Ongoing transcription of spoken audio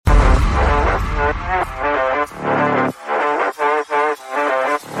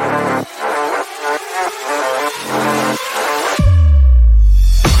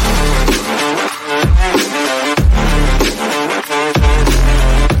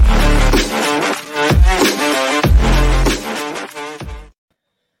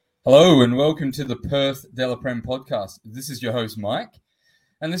Hello and welcome to the Perth Delaprem podcast. This is your host, Mike,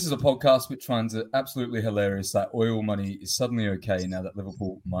 and this is a podcast which finds it absolutely hilarious that oil money is suddenly okay now that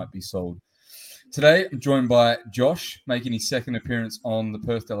Liverpool might be sold. Today, I'm joined by Josh, making his second appearance on the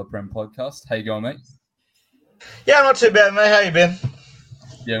Perth Delaprem podcast. How you going, mate? Yeah, not too bad, mate. How you been?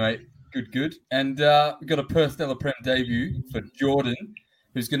 Yeah, mate. Good. And we've got a Perth Delaprem debut for Jordan,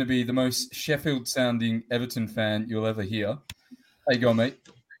 who's going to be the most Sheffield-sounding Everton fan you'll ever hear. How you going, mate?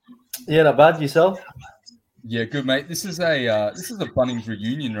 Yeah, not bad. Yourself? Yeah, good, mate. This is a Bunnings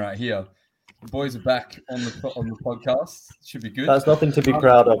reunion right here. The boys are back on the podcast. Should be good. That's nothing to be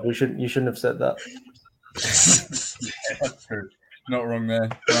proud of. You shouldn't have said that. Yeah, that's true. Not wrong there.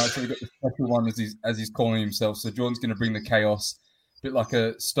 Right, so we've got the special one as he's calling himself. So Jordan's going to bring the chaos, a bit like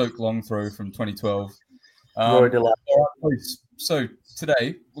a Stoke long throw from 2012. Rory Delight. So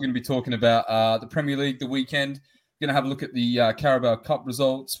today we're going to be talking about the Premier League, the weekend. We're going to have a look at the Carabao Cup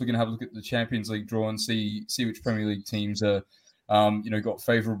results. We're going to have a look at the Champions League draw and see which Premier League teams are, got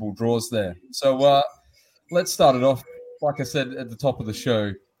favourable draws there. So let's start it off. Like I said at the top of the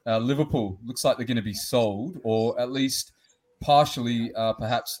show, Liverpool looks like they're going to be sold, or at least partially,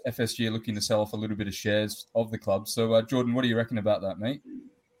 perhaps FSG are looking to sell off a little bit of shares of the club. So, Jordan, what do you reckon about that, mate?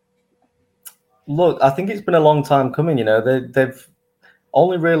 Look, I think it's been a long time coming. They've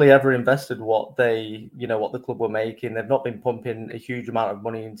only really ever invested what the club were making. They've not been pumping a huge amount of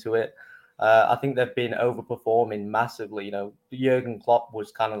money into it. I think they've been overperforming massively. Jurgen Klopp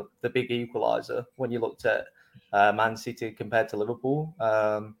was kind of the big equaliser when you looked at Man City compared to Liverpool.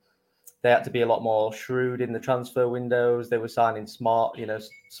 They had to be a lot more shrewd in the transfer windows. They were signing smart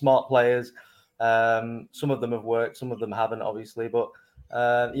players. Some of them have worked, some of them haven't, obviously. But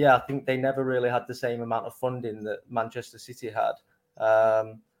I think they never really had the same amount of funding that Manchester City had.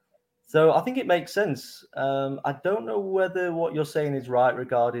 So I think it makes sense. I don't know whether what you're saying is right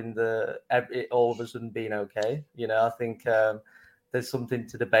regarding it all of a sudden being okay. I think there's something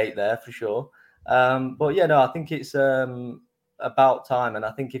to debate there for sure. I think it's about time. And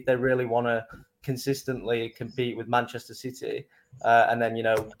I think if they really want to consistently compete with Manchester City and then,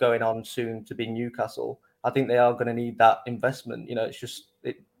 going on soon to be Newcastle, I think they are going to need that investment.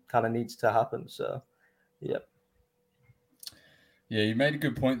 It kind of needs to happen. So, yeah. Yeah, you made a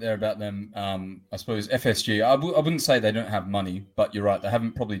good point there about them. I suppose FSG, I wouldn't say they don't have money, but you're right. They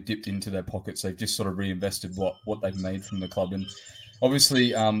haven't probably dipped into their pockets. They've just sort of reinvested what they've made from the club. And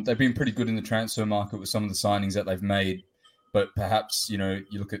obviously, they've been pretty good in the transfer market with some of the signings that they've made. But perhaps, you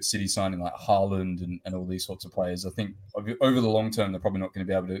look at City signing like Haaland and all these sorts of players. I think over the long term, they're probably not going to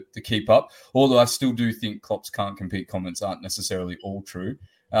be able to keep up. Although I still do think Klopp's can't compete comments aren't necessarily all true.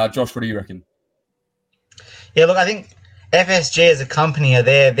 Josh, what do you reckon? Yeah, look, I think FSG as a company are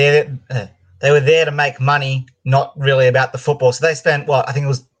there. They were there to make money, not really about the football. So they spent,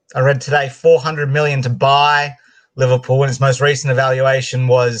 I read today, 400 million to buy Liverpool, and its most recent evaluation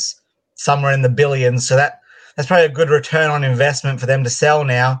was somewhere in the billions. So that's probably a good return on investment for them to sell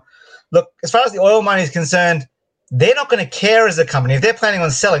now. Look, as far as the oil money is concerned, they're not going to care as a company. If they're planning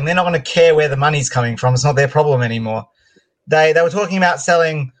on selling, they're not going to care where the money's coming from. It's not their problem anymore. They were talking about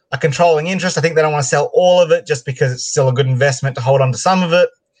selling a controlling interest. I think they don't want to sell all of it just because it's still a good investment to hold on to some of it.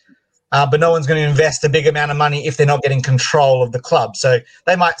 But no one's going to invest a big amount of money if they're not getting control of the club. So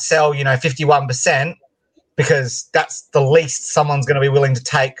they might sell, 51% because that's the least someone's going to be willing to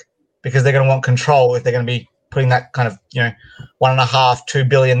take because they're going to want control if they're going to be putting that kind of, $1.5, $2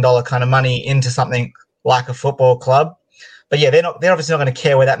 billion kind of money into something like a football club. But yeah, they're obviously not going to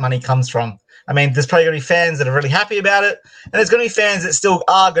care where that money comes from. I mean, there's probably going to be fans that are really happy about it, and there's going to be fans that still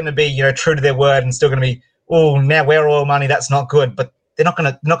are going to be, true to their word and still going to be, now we're oil money, that's not good. But they're not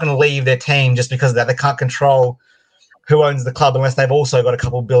going to leave their team just because of that. They can't control who owns the club unless they've also got a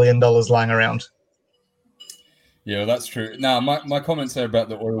couple $1 billion lying around. Yeah, well, that's true. Now, my comments there about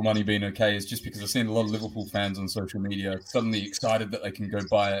the oil money being okay is just because I've seen a lot of Liverpool fans on social media suddenly excited that they can go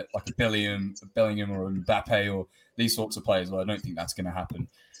buy it like a Bellingham or a Mbappe or these sorts of players. Well, I don't think that's going to happen.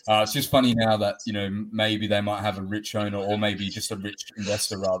 It's just funny now that, maybe they might have a rich owner or maybe just a rich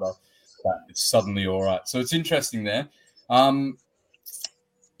investor rather, that it's suddenly all right. So it's interesting there. So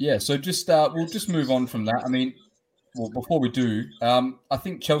just we'll just move on from that. I mean, well, before we do, I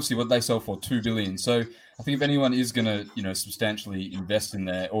think Chelsea, what they sell for, $2 billion. So I think if anyone is going to, substantially invest in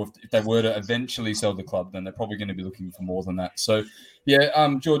there, or if they were to eventually sell the club, then they're probably going to be looking for more than that. So, yeah,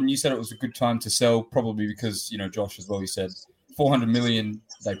 Jordan, you said it was a good time to sell, probably because, Josh as well, he said 400 million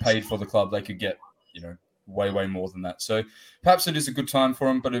they paid for the club, they could get, way more than that. So perhaps it is a good time for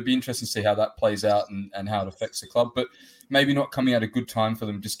them, but it'd be interesting to see how that plays out and how it affects the club. But maybe not coming at a good time for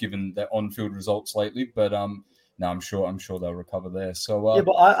them, just given their on-field results lately. But no, I'm sure they'll recover there. So yeah,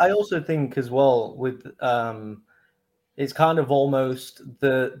 but I also think as well with it's kind of almost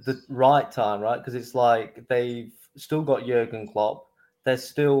the right time, right? Because it's like they've still got Jurgen Klopp. They're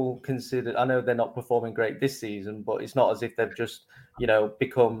still considered. I know they're not performing great this season, but it's not as if they've just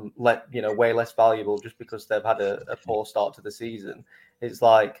become way less valuable just because they've had a poor start to the season. It's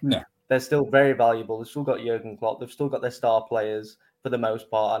like no. They're still very valuable. They've still got Jurgen Klopp. They've still got their star players for the most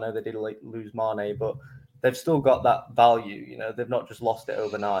part. I know they did lose Mane, but they've still got that value. They've not just lost it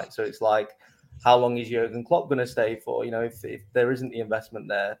overnight. So it's like, how long is Jurgen Klopp going to stay for? If there isn't the investment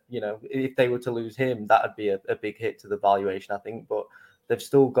there, if they were to lose him, that would be a big hit to the valuation, I think. But they've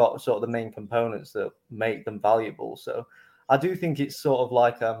still got sort of the main components that make them valuable. So I do think it's sort of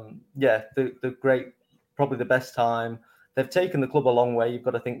like, the great, probably the best time. They've taken the club a long way. You've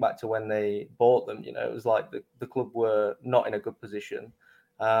got to think back to when they bought them. It was like the club were not in a good position.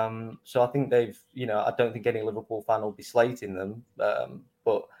 So I think they've, I don't think any Liverpool fan will be slating them,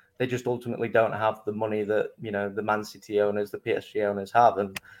 but they just ultimately don't have the money that, the Man City owners, the PSG owners have.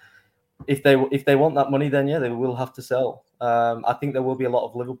 And if they want that money, then they will have to sell. I think there will be a lot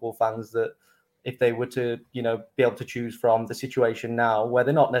of Liverpool fans that, if they were to, be able to choose from the situation now, where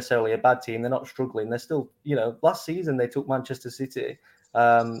they're not necessarily a bad team, they're not struggling, they're still, last season they took Manchester City,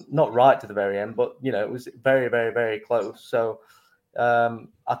 not right to the very end, but, it was very, very, very close. So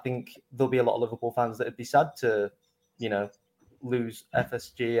I think there'll be a lot of Liverpool fans that would be sad to, lose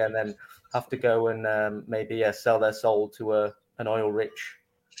FSG and then have to go and maybe sell their soul to an oil-rich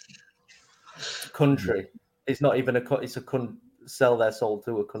country. It's not even sell their soul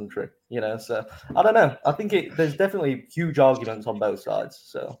to a country, so I don't know. I think there's definitely huge arguments on both sides,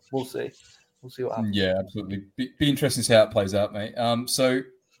 so we'll see what happens. Yeah, absolutely. Be interesting to see how it plays out, mate. So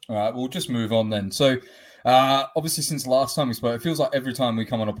all right, we'll just move on then. So obviously since last time we spoke, it feels like every time we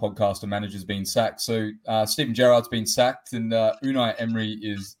come on a podcast a manager's been sacked. So Steven Gerrard's been sacked and Unai Emery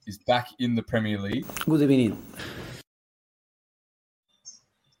is back in the Premier League. Good evening.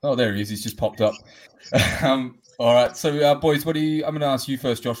 Oh, there he is. He's just popped up. All right. So, boys, I'm going to ask you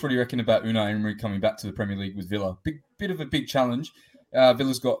first, Josh. What do you reckon about Unai Emery coming back to the Premier League with Villa? Bit of a big challenge.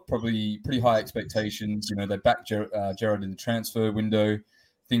 Villa's got probably pretty high expectations. They backed Gerrard in the transfer window.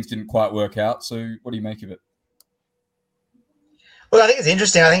 Things didn't quite work out. So, what do you make of it? Well, I think it's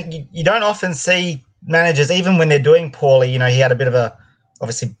interesting. I think you don't often see managers, even when they're doing poorly. He had a bit of a,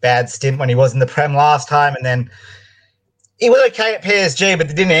 obviously, bad stint when he was in the Prem last time, and then he was okay at PSG, but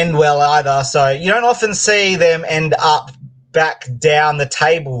it didn't end well either. So you don't often see them end up back down the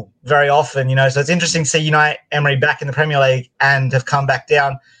table very often, So it's interesting to see Unai Emery back in the Premier League and have come back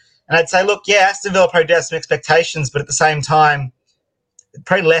down. And I'd say, look, Aston Villa probably has some expectations, but at the same time,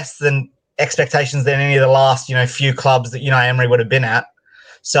 probably less than expectations than any of the last, few clubs that Unai Emery would have been at.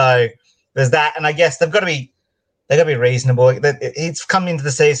 So there's that. And I guess they've got to be reasonable. It's come into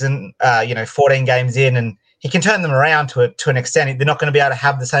the season, 14 games in, and he can turn them around to an extent. They're not going to be able to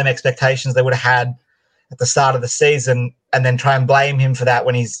have the same expectations they would have had at the start of the season and then try and blame him for that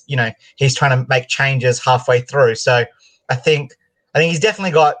when he's trying to make changes halfway through. So I think he's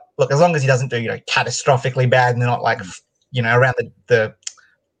definitely got, look, as long as he doesn't do, catastrophically bad and they're not like, around the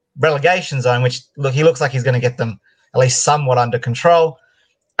relegation zone, which he looks like he's going to get them at least somewhat under control.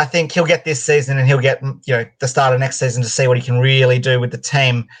 I think he'll get this season and he'll get, the start of next season to see what he can really do with the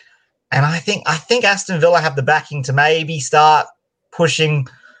team. And I think Aston Villa have the backing to maybe start pushing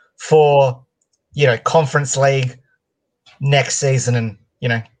for, Conference League next season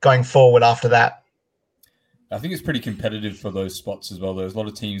and, going forward after that. I think it's pretty competitive for those spots as well. There's a lot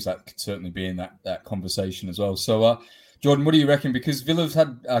of teams that could certainly be in that conversation as well. So, Jordan, what do you reckon? Because Villa's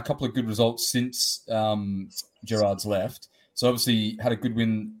had a couple of good results since Gerrard's left. So obviously had a good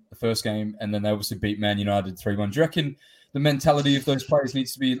win the first game and then they obviously beat Man United 3-1. Do you reckon the mentality of those players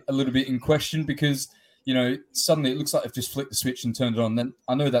needs to be a little bit in question because, suddenly it looks like they've just flicked the switch and turned it on. Then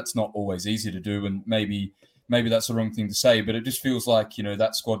I know that's not always easy to do and maybe that's the wrong thing to say, but it just feels like,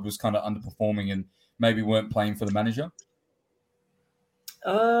 that squad was kind of underperforming and maybe weren't playing for the manager.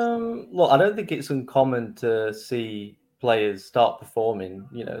 Look, I don't think it's uncommon to see players start performing,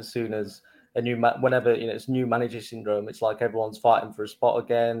 as soon as whenever, it's new manager syndrome, it's like everyone's fighting for a spot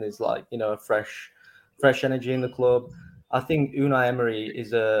again. There's like, a fresh energy in the club. I think Unai Emery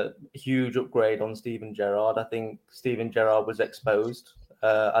is a huge upgrade on Steven Gerrard. I think Steven Gerrard was exposed.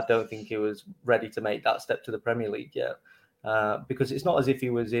 I don't think he was ready to make that step to the Premier League yet, because it's not as if he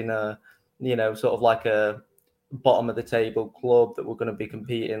was in a, sort of like a bottom of the table club that were going to be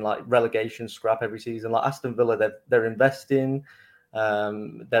competing like relegation scrap every season. Like Aston Villa, they're investing.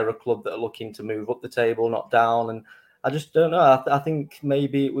 They're a club that are looking to move up the table, not down. And I just don't know. I think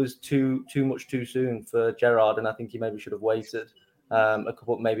maybe it was too much too soon for Gerrard, and I think he maybe should have waited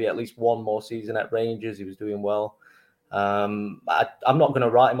maybe at least one more season at Rangers. He was doing well. I'm not going to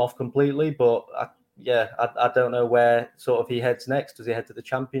write him off completely, but I don't know where sort of he heads next. Does he head to the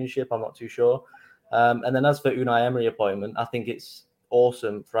Championship? I'm not too sure. And then as for Unai Emery appointment, I think it's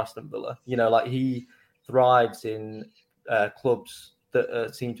awesome for Aston Villa. Like he thrives in clubs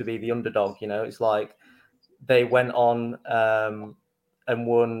that seem to be the underdog. It's like they went on and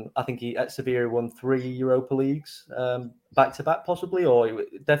won. I think at Sevilla won 3 Europa Leagues back to back, possibly, or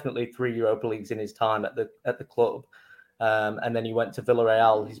definitely 3 Europa Leagues in his time at the club. And then he went to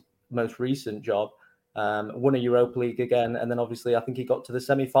Villarreal, his most recent job, won a Europa League again, and then obviously I think he got to the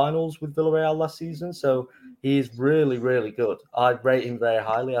semi-finals with Villarreal last season. So he is really, really good. I rate him very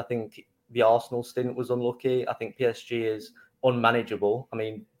highly. I think the Arsenal stint was unlucky. I think PSG is unmanageable. I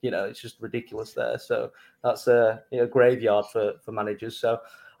mean, it's just ridiculous there. So that's a graveyard for managers. So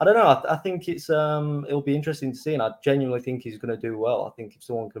I don't know. I think it'll be interesting to see, and I genuinely think he's going to do well. I think if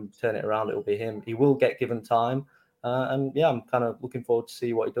someone can turn it around, it'll be him. He will get given time, and I'm kind of looking forward to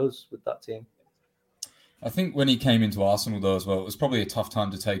see what he does with that team. I think when he came into Arsenal, though, as well, it was probably a tough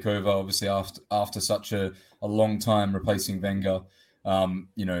time to take over. Obviously, after such a long time replacing Wenger,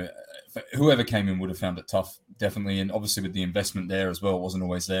 whoever came in would have found it tough, definitely. And obviously, with the investment there as well, it wasn't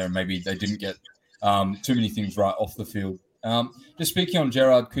always there, and maybe they didn't get too many things right off the field. Just speaking on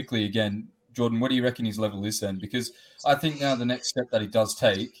Gerrard quickly again, Jordan, what do you reckon his level is then? Because I think now the next step that he does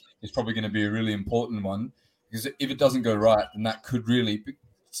take is probably going to be a really important one. Because if it doesn't go right, then that could really.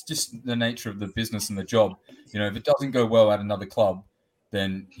 It's just the nature of the business and the job. If it doesn't go well at another club,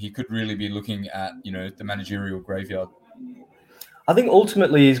 then he could really be looking at, the managerial graveyard. I think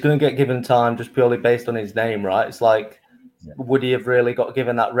ultimately he's going to get given time just purely based on his name, right? It's like, would he have really got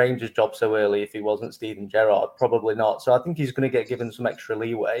given that Rangers job so early if he wasn't Steven Gerrard? Probably not. So I think he's going to get given some extra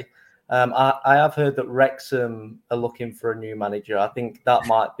leeway. I have heard that Wrexham are looking for a new manager. I think that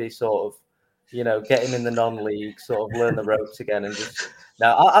might be sort of, get him in the non-league, sort of learn the ropes again, and just.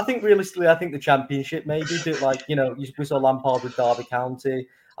 Now, I think realistically, the Championship maybe do we saw Lampard with Derby County.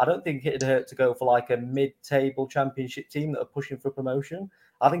 I don't think it'd hurt to go for like a mid-table Championship team that are pushing for promotion.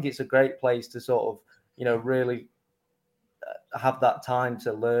 I think it's a great place to sort of, really have that time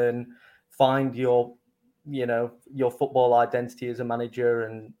to learn, find your football identity as a manager,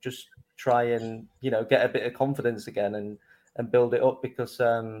 and just try and get a bit of confidence again and build it up. Because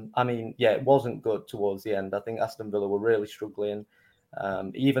it wasn't good towards the end. I think Aston Villa were really struggling.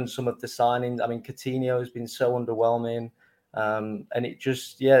 Even some of the signings, Coutinho has been so underwhelming, and it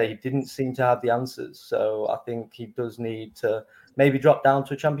just, he didn't seem to have the answers. So I think he does need to maybe drop down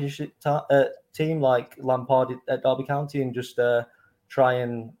to a Championship team like Lampard at Derby County and just try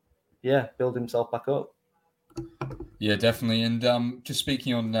and, build himself back up. Yeah, definitely. And just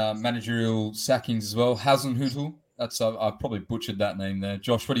speaking on managerial sackings as well, Hasenhüttl, I probably butchered that name there.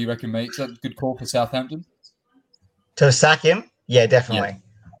 Josh, what do you reckon, mate? Is that a good call for Southampton? To sack him? Yeah, definitely.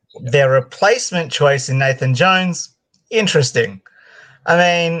 Yeah. Their replacement choice in Nathan Jones, interesting.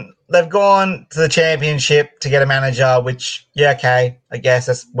 They've gone to the Championship to get a manager, which, okay, I guess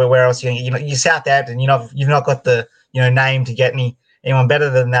that's where else you're Southampton. You've not got the name to get anyone better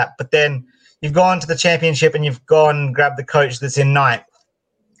than that. But then you've gone to the Championship and you've gone and grabbed the coach that's in ninth,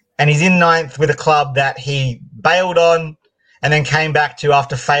 and he's in ninth with a club that he bailed on and then came back to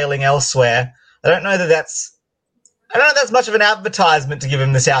after failing elsewhere. I don't know that's much of an advertisement to give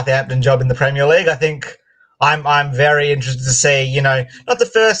him the Southampton job in the Premier League. I think I'm very interested to see, not the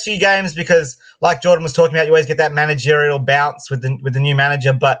first few games, because like Jordan was talking about, you always get that managerial bounce with the new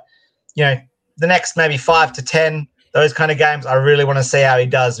manager. But, the next maybe 5 to 10, those kind of games, I really want to see how he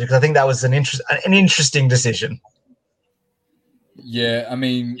does, because I think that was an interesting decision. Yeah,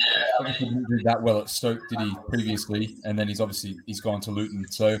 obviously didn't do that well at Stoke, did he, previously? And then he's gone to Luton.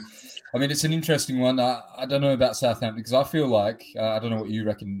 So, it's an interesting one. I don't know about Southampton, because I feel like, I don't know what you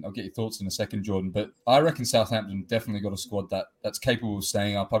reckon. I'll get your thoughts in a second, Jordan. But I reckon Southampton definitely got a squad that's capable of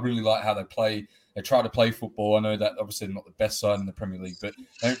staying up. I really like how they play. They try to play football. I know that obviously they're not the best side in the Premier League, but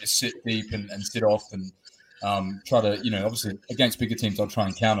they don't just sit deep and sit off and try to, obviously against bigger teams, I'll try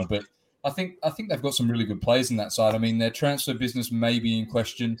and counter. But I think they've got some really good players in that side. Their transfer business may be in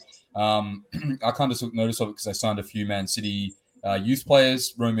question. I kind of took notice of it because they signed a few Man City youth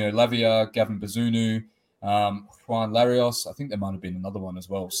players, Romeo Lavia, Gavin Bazunu, Juan Larios. I think there might have been another one as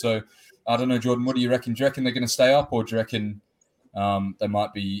well. So I don't know, Jordan, what do you reckon? Do you reckon they're going to stay up, or do you reckon they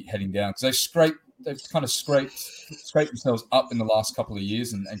might be heading down? Because they've kind of scraped themselves up in the last couple of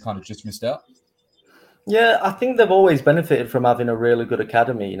years and kind of just missed out. Yeah, I think they've always benefited from having a really good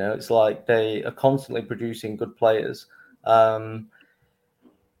academy. It's like they are constantly producing good players. I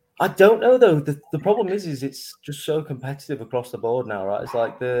don't know though. The problem is it's just so competitive across the board now, right? It's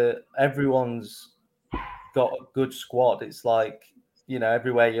like everyone's got a good squad. It's like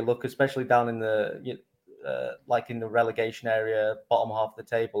everywhere you look, especially down in the like in the relegation area, bottom half of the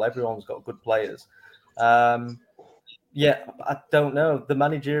table, everyone's got good players. Yeah, I don't know. The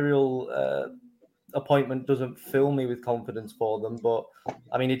managerial appointment doesn't fill me with confidence for them, but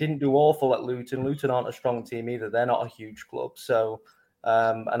I mean, he didn't do awful at Luton. Luton aren't a strong team either. They're not a huge club, so.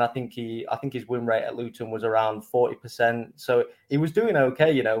 And I think his win rate at Luton was around 40%. So he was doing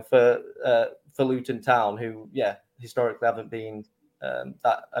okay, for Luton Town, who historically haven't been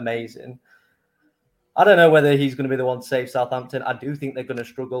that amazing. I don't know whether he's going to be the one to save Southampton. I do think they're going to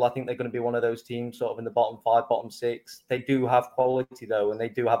struggle. I think they're going to be one of those teams sort of in the bottom 5, bottom 6. They do have quality though, and they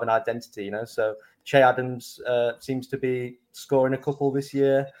do have an identity, So Che Adams seems to be scoring a couple this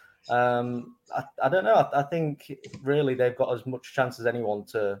year. I don't know. I think really they've got as much chance as anyone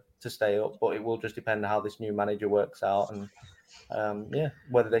to stay up, but it will just depend on how this new manager works out and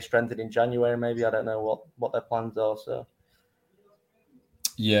whether they strengthen in January. Maybe I don't know what their plans are. So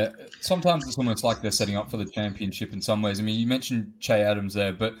yeah, sometimes it's almost like they're setting up for the championship in some ways. I mean, you mentioned Che Adams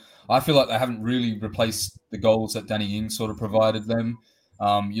there, but I feel like they haven't really replaced the goals that Danny Ings sort of provided them.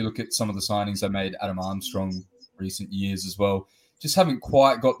 You look at some of the signings they made, Adam Armstrong, recent years as well. Just haven't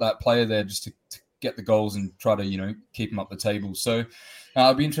quite got that player there just to get the goals and try to, keep him up the table. So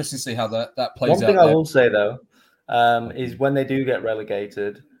it'll be interesting to see how that plays out. One thing I will say, though, is when they do get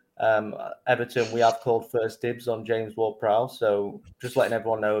relegated, Everton, we have called first dibs on James Ward-Prowse. So just letting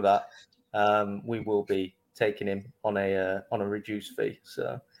everyone know that we will be taking him on a reduced fee.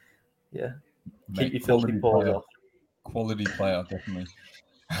 So, yeah, keep your filthy paws off. Quality player, definitely.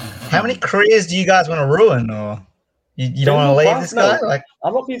 How many careers do you guys want to ruin, or you don't want to leave this guy? No,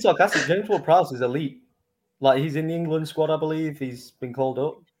 I'm not being sarcastic. James Ward-Prowse is elite. Like, he's in the England squad, I believe. He's been called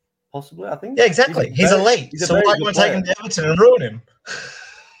up, possibly, I think. Yeah, exactly. He's elite. So why do you want to take him to Everton and ruin him?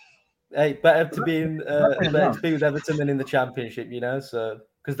 Hey, better to be with Everton than in the Championship, So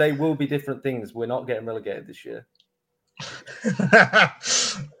because they will be different things. We're not getting relegated this year.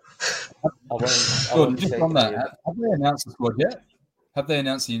 Just on that, have they announced the squad yet? Have they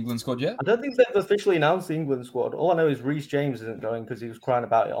announced the England squad yet? I don't think they've officially announced the England squad. All I know is Reece James isn't going because he was crying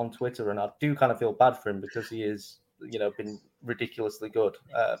about it on Twitter, and I do kind of feel bad for him because he is, been ridiculously good,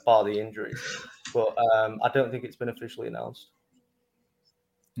 bar the injuries. But I don't think it's been officially announced.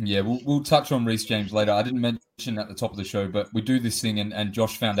 Yeah, we'll touch on Reece James later. I didn't mention at the top of the show, but we do this thing, and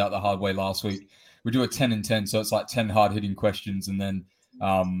Josh found out the hard way last week. We do a 10 and 10, so it's like 10 hard-hitting questions, and then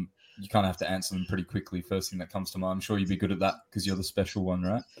you kind of have to answer them pretty quickly. First thing that comes to mind. I'm sure you'd be good at that because you're the special one,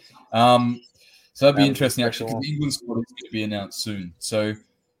 right? So that'd be interesting, actually, because the England squad is going to be announced soon. So,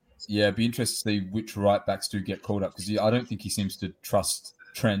 yeah, it'd be interesting to see which right backs do get called up because I don't think he seems to trust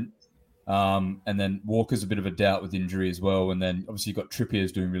Trent. And then Walker's a bit of a doubt with injury as well. And then obviously you've got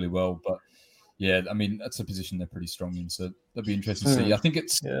Trippier's doing really well. But, yeah, I mean, that's a position they're pretty strong in. So that'd be interesting to see. I think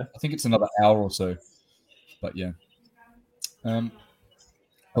it's another hour or so. But, yeah.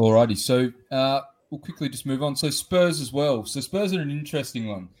 Alrighty, so we'll quickly just move on. So Spurs as well. So Spurs are an interesting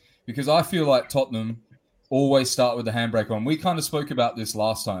one because I feel like Tottenham always start with the handbrake on. We kind of spoke about this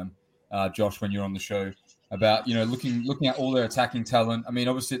last time, Josh, when you're on the show, about looking at all their attacking talent. I mean,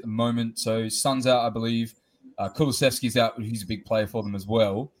 obviously at the moment, so Son's out, I believe. Kulusevski's out, but he's a big player for them as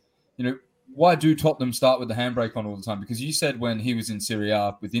well. Why do Tottenham start with the handbrake on all the time? Because you said when he was in Serie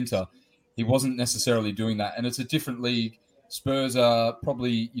A with Inter, he wasn't necessarily doing that, and it's a different league. Spurs are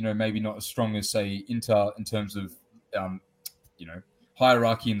probably, maybe not as strong as, say, Inter in terms of,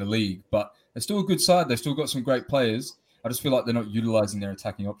 hierarchy in the league, but they're still a good side. They've still got some great players. I just feel like they're not utilizing their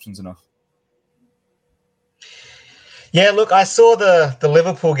attacking options enough. Yeah, look, I saw the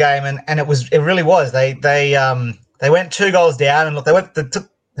Liverpool game, and it really was. They went 2 goals down, and look,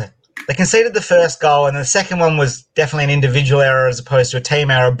 they conceded the first goal, and the second one was definitely an individual error as opposed to a team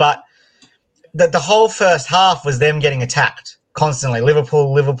error, but the whole first half was them getting attacked constantly.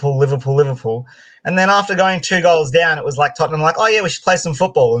 Liverpool. And then after going 2 goals down, it was like Tottenham like, oh, yeah, we should play some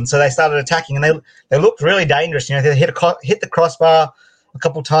football. And so they started attacking, and they looked really dangerous. They hit the crossbar a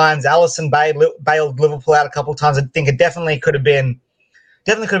couple times. Alisson bailed Liverpool out a couple times. I think it definitely could have been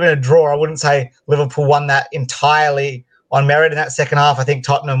a draw. I wouldn't say Liverpool won that entirely on merit in that second half. I think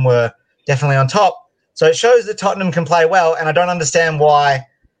Tottenham were definitely on top. So it shows that Tottenham can play well, and I don't understand why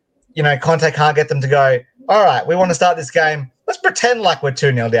Conte can't get them to go, all right, we want to start this game. Let's pretend like we're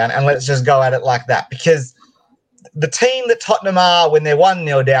 2-0 down and let's just go at it like that. Because the team that Tottenham are when they're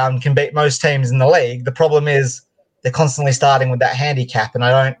 1-0 down can beat most teams in the league. The problem is they're constantly starting with that handicap, and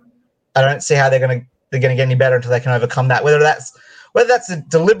I don't see how they're going to get any better until they can overcome that. Whether that's a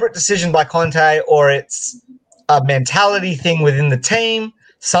deliberate decision by Conte or it's a mentality thing within the team,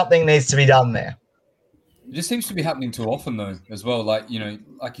 something needs to be done there. It just seems to be happening too often, though, as well. Like,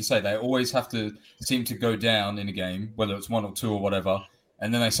 like you say, they always have to seem to go down in a game, whether it's 1 or 2 or whatever,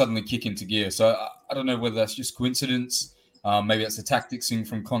 and then they suddenly kick into gear. So I don't know whether that's just coincidence. Maybe that's a tactics thing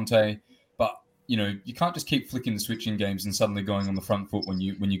from Conte. But, you can't just keep flicking the switch in games and suddenly going on the front foot when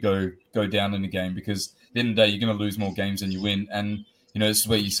you go down in a game, because at the end of the day, you're going to lose more games than you win. And, this is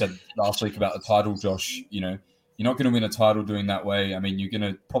where you said last week about the title, Josh, you're not going to win a title doing that way. I mean, you're going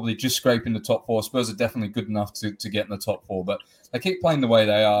to probably just scrape in the top 4. Spurs are definitely good enough to get in the top 4, but they keep playing the way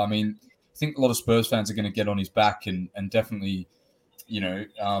they are. I mean, I think a lot of Spurs fans are going to get on his back and definitely,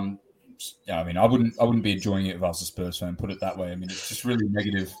 I wouldn't be enjoying it if I was a Spurs fan, put it that way. I mean, it's just really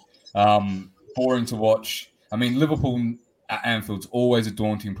negative, boring to watch. I mean, Liverpool at Anfield's always a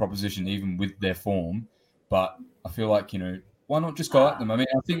daunting proposition, even with their form, but I feel like, why not just go at them? I mean,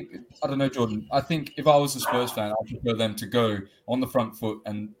 I don't know, Jordan. I think if I was a Spurs fan, I'd prefer them to go on the front foot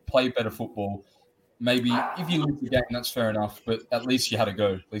and play better football. Maybe if you lose the game, that's fair enough, but at least you had a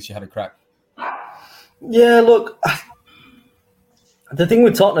go. At least you had a crack. Yeah, look, the thing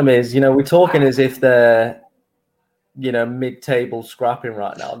with Tottenham is, we're talking as if they're, mid-table scrapping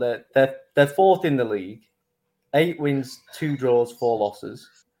right now. They're fourth in the league, 8 wins, 2 draws, 4 losses.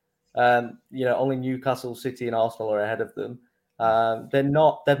 Only Newcastle, City, and Arsenal are ahead of them. They've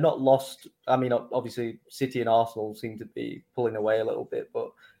not lost. I mean, obviously, City and Arsenal seem to be pulling away a little bit,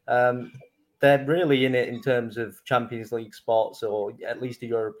 but they're really in it in terms of Champions League spots or at least a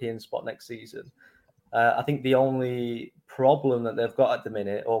European spot next season. I think the only problem that they've got at the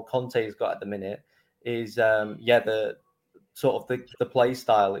minute, or Conte's got at the minute, is the sort of the play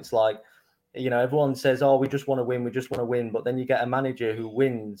style. It's like, everyone says, "Oh, we just want to win," but then you get a manager who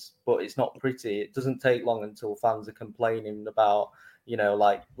wins, but it's not pretty. It doesn't take long until fans are complaining about,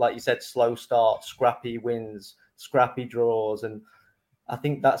 like you said, slow start, scrappy wins, scrappy draws, and I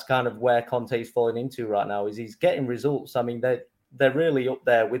think that's kind of where Conte's falling into right now. Is he's getting results. I mean, they're really up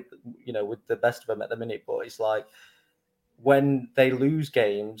there with with the best of them at the minute, but it's like when they lose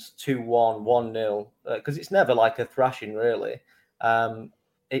games 2-1, 1-0, because it's never like a thrashing really.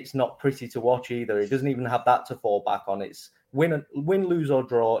 It's not pretty to watch either. He doesn't even have that to fall back on. It's win, lose or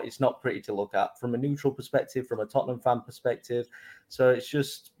draw. It's not pretty to look at from a neutral perspective, from a Tottenham fan perspective. So it's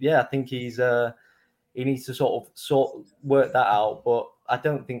just, I think he needs to sort of work that out. But I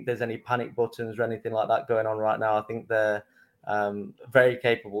don't think there's any panic buttons or anything like that going on right now. I think they're a very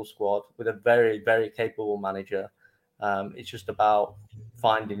capable squad with a very, very capable manager. It's just about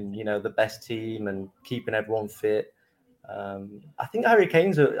finding, the best team and keeping everyone fit. I think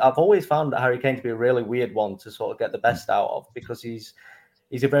I've always found that Harry Kane to be a really weird one to sort of get the best out of, because he's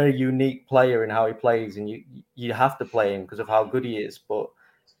a very unique player in how he plays, and you have to play him because of how good he is. But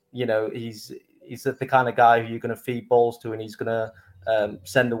he's the kind of guy who you're going to feed balls to, and he's going to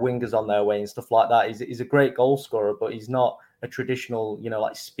send the wingers on their way and stuff like that. He's a great goal scorer, but he's not a traditional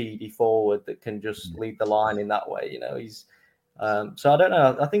like speedy forward that can just lead the line in that way. He's so I don't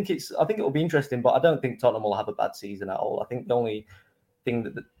know. I think it will be interesting, but I don't think Tottenham will have a bad season at all. I think the only thing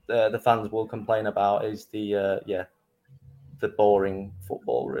that the fans will complain about is the boring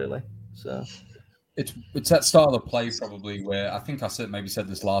football, really. So it's that style of play probably where I think I said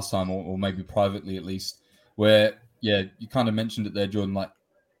this last time, or maybe privately at least, where you kind of mentioned it there, Jordan. Like,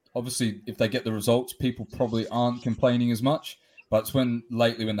 obviously, if they get the results, people probably aren't complaining as much. But it's when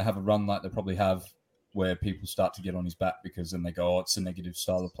they have a run like they probably have, where people start to get on his back, because then they go, "Oh, it's a negative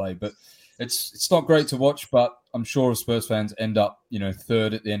style of play." But it's not great to watch. But I'm sure if Spurs fans end up,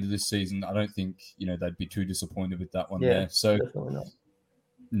 third at the end of this season, I don't think they'd be too disappointed with that one there. So definitely not.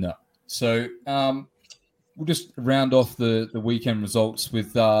 No. So we'll just round off the weekend results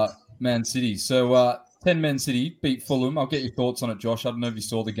with Man City. So 10 Man City beat Fulham. I'll get your thoughts on it, Josh. I don't know if you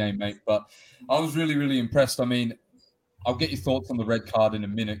saw the game, mate, but I was really, really impressed. I mean, I'll get your thoughts on the red card in a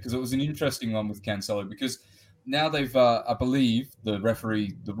minute, because it was an interesting one with Cancelo, because now they've, I believe, the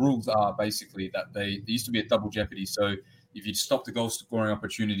rules are basically that there used to be a double jeopardy. So if you stop the goal scoring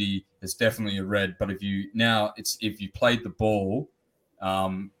opportunity, there's definitely a red. But if you played the ball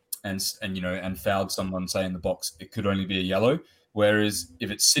and fouled someone, say in the box, it could only be a yellow. Whereas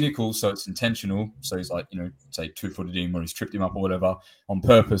if it's cynical, so it's intentional, so he's like, say 2-footed him or he's tripped him up or whatever on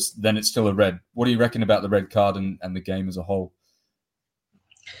purpose, then it's still a red. What do you reckon about the red card and the game as a whole?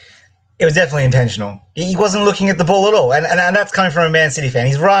 It was definitely intentional. He wasn't looking at the ball at all. And that's coming from a Man City fan.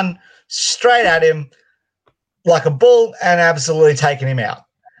 He's run straight at him. like a bull and absolutely taken him out.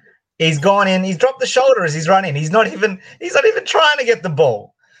 He's gone in. He's dropped the shoulder as he's running. He's not even trying to get the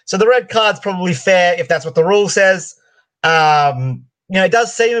ball. So the red card's probably fair if that's what the rule says. It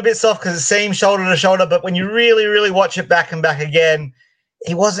does seem a bit soft because it seems shoulder to shoulder, but when you really, really watch it back and back again,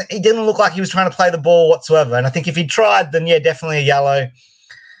 he didn't look like he was trying to play the ball whatsoever. And I think if he tried, then yeah, definitely a yellow.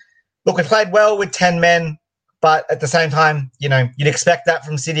 Look, we played well with 10 men, but at the same time, you'd expect that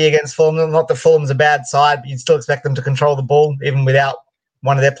from City against Fulham. Not that Fulham's a bad side, but you'd still expect them to control the ball even without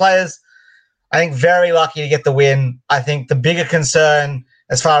one of their players. I think very lucky to get the win. I think the bigger concern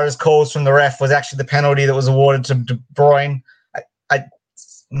as far as calls from the ref was actually the penalty that was awarded to De Bruyne. That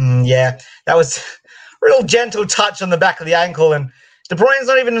was a real gentle touch on the back of the ankle, and De Bruyne's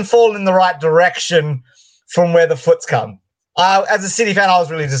not even falling in the right direction from where the foot's come. As a City fan, I was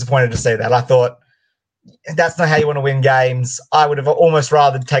really disappointed to see that. I thought that's not how you want to win games. I would have almost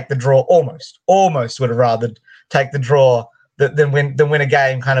rather take the draw. Almost would have rather take the draw than win a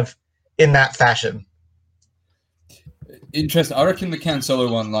game kind of in that fashion. Interesting. I reckon the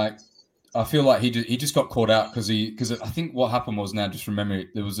Cancelo one, I feel like he just got caught out because I think what happened was, now just remember,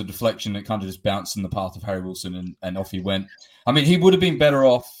 there was a deflection that kind of just bounced in the path of Harry Wilson and off he went. I mean, he would have been better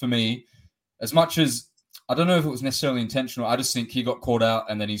off for me, as much as I don't know if it was necessarily intentional. I just think he got caught out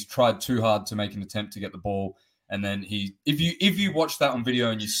and then he's tried too hard to make an attempt to get the ball. And then if you watch that on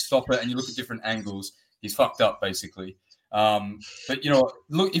video and you stop it and you look at different angles, he's fucked up basically. But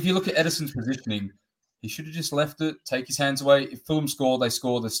if you look at Ederson's positioning, he should have just left it, take his hands away. If Fulham score, they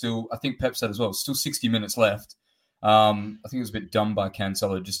score. There's still, I think Pep said as well, still 60 minutes left. I think it was a bit dumb by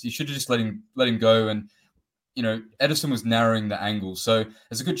Cancelo. You should have just let him go. And, Ederson was narrowing the angle. So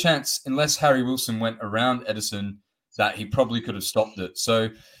there's a good chance, unless Harry Wilson went around Ederson, that he probably could have stopped it. So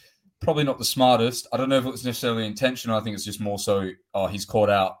probably not the smartest. I don't know if it was necessarily intentional. I think it's just more so, he's caught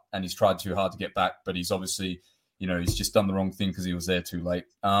out and he's tried too hard to get back. But he's obviously, he's just done the wrong thing because he was there too late.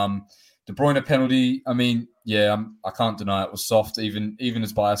 De Bruyne penalty, I mean, I can't deny it was soft, even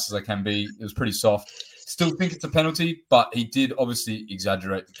as biased as I can be. It was pretty soft. Still think it's a penalty, but he did obviously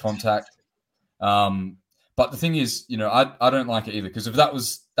exaggerate the contact. But the thing is, I don't like it either, because if that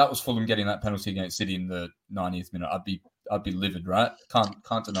was Fulham getting that penalty against City in the 90th minute, I'd be livid, right?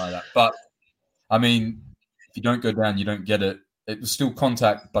 Can't deny that. But I mean, if you don't go down, you don't get it. It was still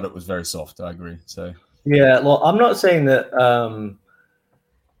contact, but it was very soft. I agree. So yeah, well, I'm not saying that.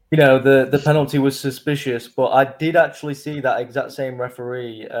 The penalty was suspicious, but I did actually see that exact same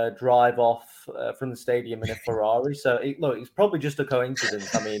referee drive off from the stadium in a Ferrari. So, it's probably just a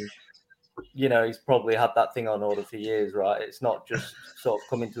coincidence. I mean, he's probably had that thing on order for years, right? It's not just sort of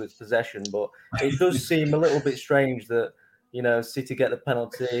come into his possession, but it does seem a little bit strange that, City get the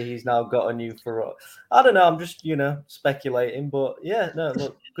penalty. He's now got a new Ferrari. I don't know. I'm just, speculating. But, yeah, no,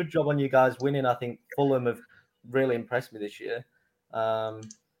 look, good job on you guys winning. I think Fulham have really impressed me this year.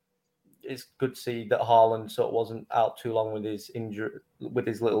 It's good to see that Haaland sort of wasn't out too long with his injury, with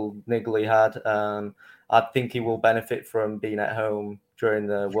his little niggle he had. I think he will benefit from being at home during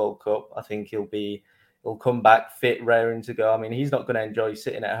the World Cup. I think he'll come back fit, raring to go. I mean, he's not going to enjoy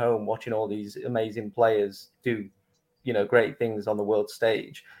sitting at home watching all these amazing players do, great things on the world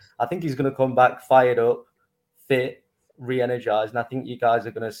stage. I think he's going to come back fired up, fit, re-energized, and I think you guys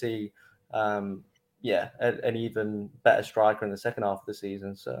are going to see, an even better striker in the second half of the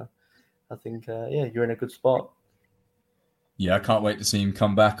season. So I think, you're in a good spot. Yeah, I can't wait to see him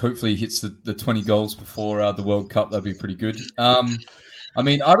come back. Hopefully he hits the 20 goals before the World Cup. That'd be pretty good.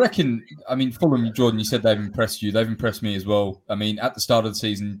 I reckon, Fulham, Jordan, you said they've impressed you. They've impressed me as well. I mean, at the start of the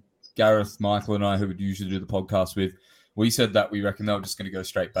season, Gareth, Michael, and I, who would usually do the podcast with, we said that we reckon they were just going to go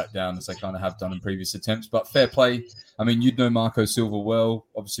straight back down, as they kind of have done in previous attempts. But fair play. I mean, you'd know Marco Silva well,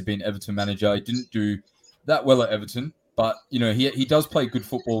 obviously being Everton manager. He didn't do that well at Everton, but, he does play good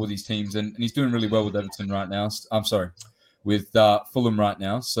football with his teams, and he's doing really well with Everton right now. I'm sorry, with Fulham right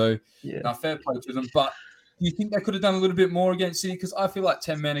now. So fair play to them. But do you think they could have done a little bit more against City? Because I feel like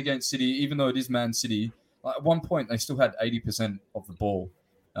 10 men against City, even though it is Man City, at one point they still had 80% of the ball.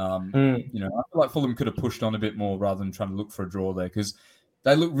 I feel like Fulham could have pushed on a bit more rather than trying to look for a draw there, because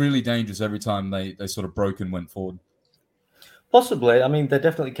they look really dangerous every time they sort of broke and went forward. Possibly. I mean, they're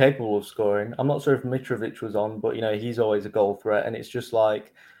definitely capable of scoring. I'm not sure if Mitrovic was on, but, he's always a goal threat. And it's just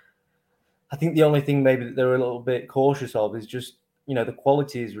like, I think the only thing maybe that they're a little bit cautious of is just, the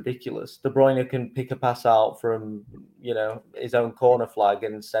quality is ridiculous. De Bruyne can pick a pass out from, his own corner flag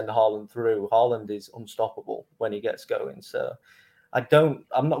and send Haaland through. Haaland is unstoppable when he gets going. So I'm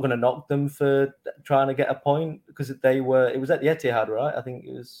not going to knock them for trying to get a point, because it was at the Etihad, right? I think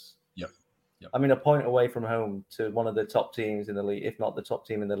it was. Yep. I mean, a point away from home to one of the top teams in the league, if not the top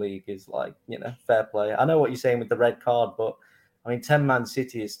team in the league, is like, fair play. I know what you're saying with the red card, but I mean, 10-man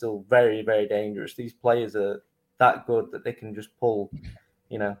City is still very, very dangerous. These players are that good that they can just pull,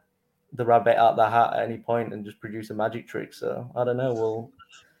 the rabbit out of the hat at any point and just produce a magic trick. So I don't know.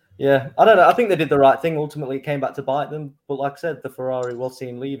 I don't know. I think they did the right thing. Ultimately, it came back to bite them. But like I said, the Ferrari was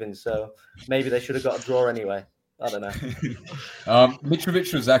seen leaving, so maybe they should have got a draw anyway. I don't know.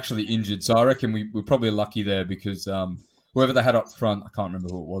 Mitrovic was actually injured, so I reckon we're probably lucky there because whoever they had up front, I can't remember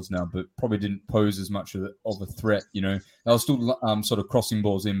who it was now, but probably didn't pose as much of a threat. They were still sort of crossing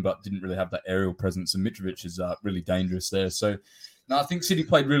balls in, but didn't really have that aerial presence. And Mitrovic is really dangerous there. So no, I think City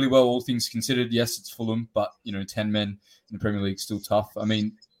played really well, all things considered. Yes, it's Fulham, but 10 men in the Premier League still tough. I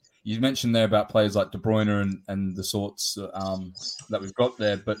mean, you mentioned there about players like De Bruyne and the sorts that we've got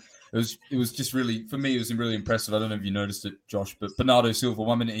there, but it was just really, for me, it was really impressive. I don't know if you noticed it, Josh, but Bernardo Silva,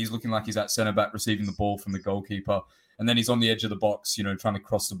 1 minute he's looking like he's at centre-back receiving the ball from the goalkeeper, and then he's on the edge of the box, trying to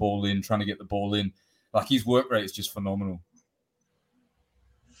cross the ball in, trying to get the ball in. Like, his work rate is just phenomenal.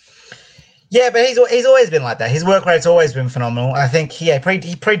 Yeah, but he's always been like that. His work rate's always been phenomenal. I think he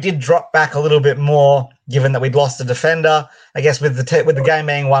probably did drop back a little bit more, given that we'd lost a defender. I guess with the game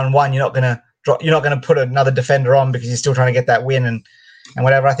being 1-1, you're not gonna put another defender on because you're still trying to get that win and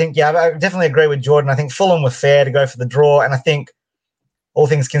whatever. I think, I definitely agree with Jordan. I think Fulham were fair to go for the draw, and I think all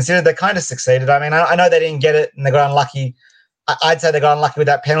things considered, they kind of succeeded. I mean, I know they didn't get it and they got unlucky. I'd say they got unlucky with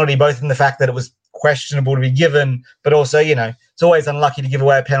that penalty, both in the fact that it was questionable to be given, but also, it's always unlucky to give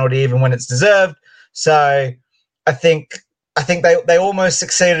away a penalty even when it's deserved. So I think they almost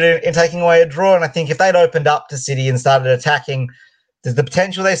succeeded in taking away a draw, and I think if they'd opened up to City and started attacking, there's the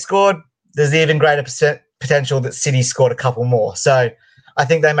potential they scored. There's the even greater potential that City scored a couple more. So I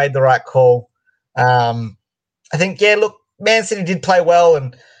think they made the right call. I think, Man City did play well,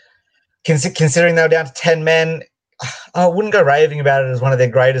 and considering they were down to 10 men, I wouldn't go raving about it as one of their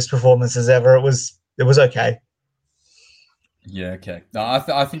greatest performances ever. It was okay. Yeah, okay. No,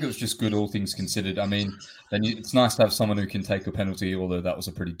 I think it was just good, all things considered. I mean, then it's nice to have someone who can take a penalty, although that was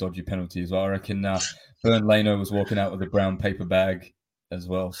a pretty dodgy penalty as well. I reckon Bernd Leno was walking out with a brown paper bag as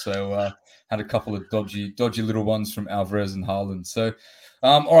well. So had a couple of dodgy little ones from Alvarez and Haaland. So,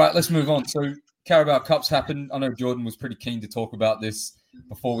 all right, let's move on. So Carabao Cups happened. I know Jordan was pretty keen to talk about this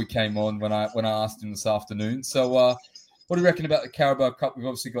before we came on when I asked him this afternoon. So what do you reckon about the Carabao Cup? We've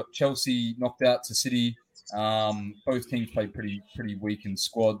obviously got Chelsea knocked out to City. Both teams played pretty weakened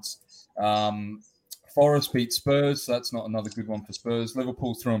squads. Forest beat Spurs, so that's not another good one for Spurs.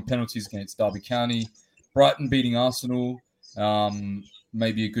 Liverpool throwing penalties against Derby County. Brighton beating Arsenal.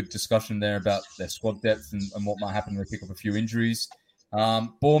 Maybe a good discussion there about their squad depth and what might happen when they pick up a few injuries.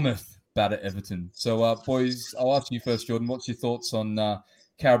 Bournemouth bad at Everton. So, boys, I'll ask you first, Jordan. What's your thoughts on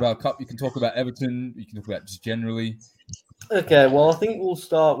Carabao Cup? You can talk about Everton. You can talk about just generally. Okay, well, I think we'll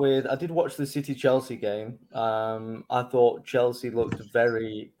start with, I did watch the City-Chelsea game. I thought Chelsea looked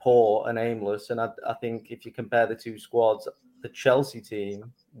very poor and aimless, and I think if you compare the two squads, the Chelsea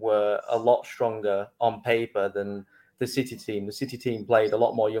team were a lot stronger on paper than the City team. The City team played a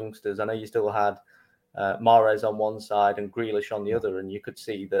lot more youngsters. I know you still had Mahrez on one side and Grealish on the other, and you could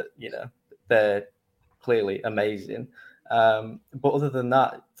see that, they're clearly amazing. But other than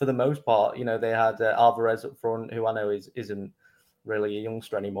that, for the most part, they had Alvarez up front, who I know isn't really a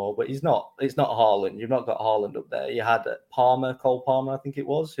youngster anymore, but it's not Haaland. You've not got Haaland up there. You had Cole Palmer, I think it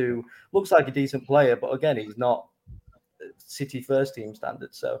was, who looks like a decent player, but again, he's not City first team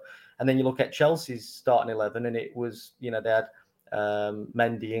standards. So, and then you look at Chelsea's starting 11, and it was, they had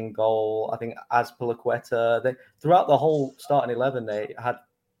Mendy in goal. I think Azpilicueta. Throughout the whole starting 11, they had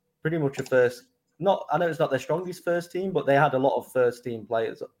pretty much a first. I know it's not their strongest first team, but they had a lot of first team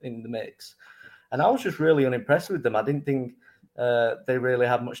players in the mix. And I was just really unimpressed with them. I didn't think they really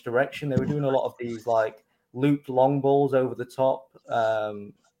had much direction. They were doing a lot of these like looped long balls over the top.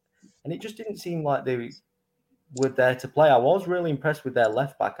 And it just didn't seem like they were there to play. I was really impressed with their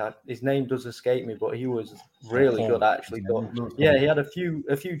left back. His name does escape me, but he was really good, actually. Yeah, he had a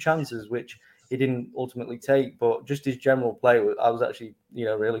few chances, which he didn't ultimately take, but just his general play, I was actually,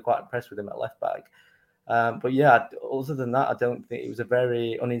 really quite impressed with him at left back. But yeah, other than that, I don't think it was a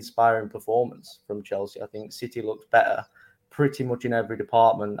very uninspiring performance from Chelsea. I think City looked better pretty much in every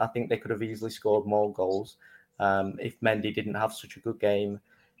department. I think they could have easily scored more goals if Mendy didn't have such a good game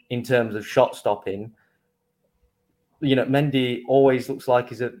in terms of shot stopping. Mendy always looks like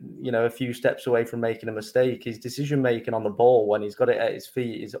he's a few steps away from making a mistake. His decision making on the ball when he's got it at his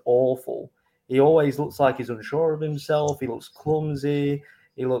feet is awful. He always looks like he's unsure of himself. He looks clumsy.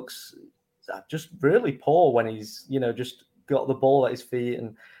 He looks just really poor when he's, just got the ball at his feet.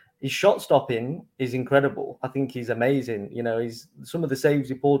 And his shot stopping is incredible. I think he's amazing. Some of the saves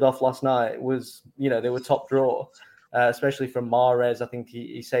he pulled off last night was, they were top draw, especially from Mahrez. I think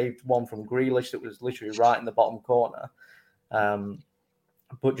he saved one from Grealish that was literally right in the bottom corner.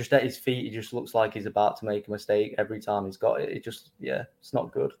 But just at his feet, he just looks like he's about to make a mistake every time he's got it. It just, it's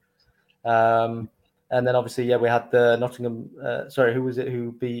not good. And then obviously, we had the Nottingham. Who was it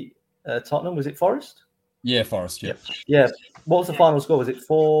who beat Tottenham? Was it Forest? Yeah, Forest. Yeah. Yeah. What was the final score? Was it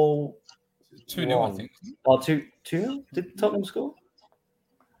 4-2-0? I think. Oh, 2-0? Did Tottenham score?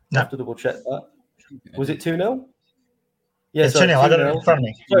 No. I have to double check that. Was it 2-0? Yeah, it's 2-0. I got it in front of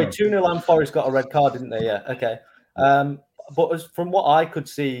me. Sorry, 2-0 and Forest got a red card, didn't they? Yeah. Okay. But from what I could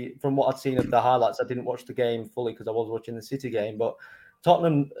see, from what I'd seen of the highlights, I didn't watch the game fully because I was watching the City game. But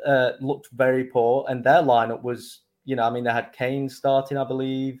Tottenham looked very poor, and their lineup was, they had Kane starting, I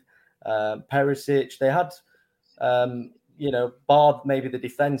believe, Perisic. They had, barred maybe the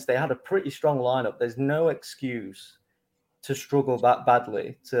defense. They had a pretty strong lineup. There's no excuse to struggle that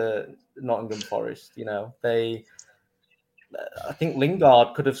badly to Nottingham Forest. I think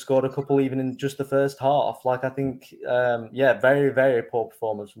Lingard could have scored a couple even in just the first half. I think, very, very poor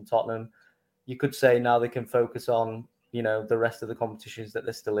performance from Tottenham. You could say now they can focus on, the rest of the competitions that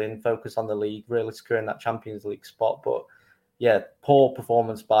they're still in, focus on the league, really securing that Champions League spot. But, poor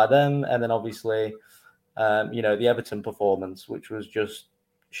performance by them. And then obviously, the Everton performance, which was just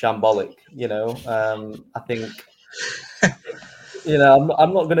shambolic, I think,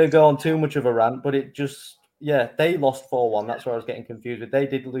 I'm not going to go on too much of a rant, but it just, they lost 4-1. That's where I was getting confused with. They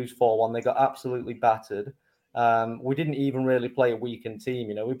did lose 4-1. They got absolutely battered. We didn't even really play a weakened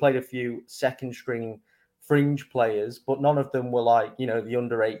team. We played a few second string fringe players, but none of them were like, the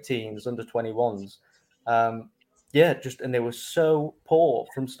under 18s, under 21s. And they were so poor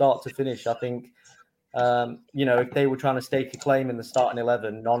from start to finish. I think, if they were trying to stake a claim in the starting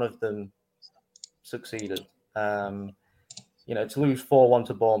 11, none of them succeeded. To lose 4-1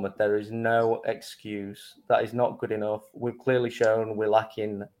 to Bournemouth, there is no excuse. That is not good enough. We've clearly shown we're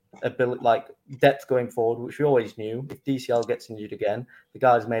lacking ability, depth going forward, which we always knew. If DCL gets injured again, the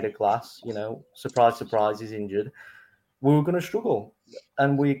guy's made of glass. Surprise, surprise, he's injured. We were going to struggle,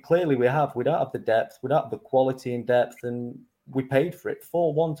 and we have. We don't have the depth. We don't have the quality in depth, and we paid for it.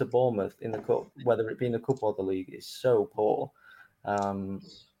 4-1 to Bournemouth in the cup, whether it be in the cup or the league, is so poor. I don't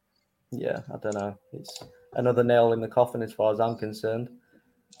know. It's another nail in the coffin as far as I'm concerned.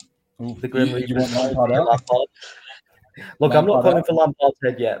 Ooh, the Grim you want Lampard out? Lampard. Look, I'm not calling for Lampard's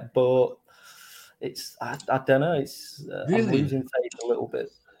head yet, but it's I don't know. It's Really? I'm losing faith a little bit.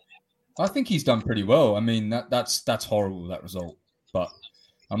 I think he's done pretty well. I mean, that's horrible, that result. But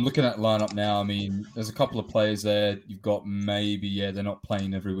I'm looking at lineup now. I mean, there's a couple of players there. You've got they're not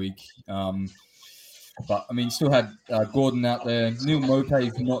playing every week. But, I mean, still had Gordon out there. Neil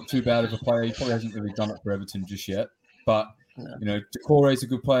Maupay, not too bad of a player. He probably hasn't really done it for Everton just yet. But, Decore is a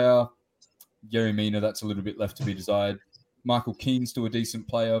good player. Yerry Mina, that's a little bit left to be desired. Michael Keane's still a decent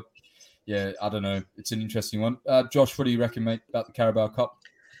player. Yeah, I don't know. It's an interesting one. Josh, what do you reckon, mate, about the Carabao Cup?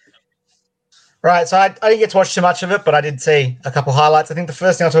 Right, so I didn't get to watch too much of it, but I did see a couple highlights. I think the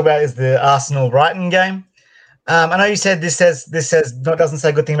first thing I'll talk about is the Arsenal-Brighton game. I know you said this doesn't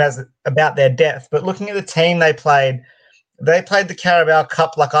say good thing about their depth, but looking at the team they played the Carabao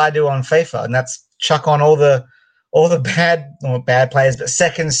Cup like I do on FIFA, and that's chuck on all the bad players, but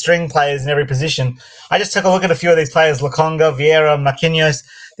second string players in every position. I just took a look at a few of these players: Lokonga, Vieira, Marquinhos.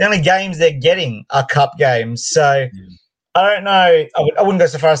 The only games they're getting are cup games. So I don't know. I wouldn't go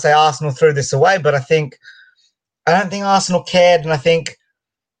so far as to say Arsenal threw this away, but I don't think Arsenal cared, and I think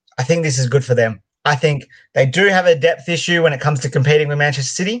this is good for them. I think they do have a depth issue when it comes to competing with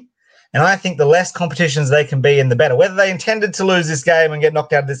Manchester City, and I think the less competitions they can be in, the better. Whether they intended to lose this game and get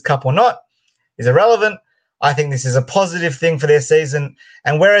knocked out of this cup or not is irrelevant. I think this is a positive thing for their season.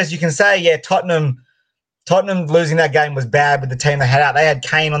 And whereas you can say, Tottenham losing that game was bad with the team they had out. They had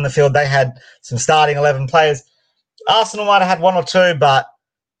Kane on the field. They had some starting 11 players. Arsenal might have had one or two, but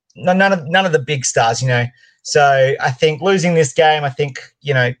none of the big stars, So I think losing this game,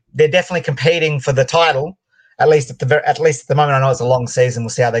 they're definitely competing for the title. At least at the moment, I know it's a long season. We'll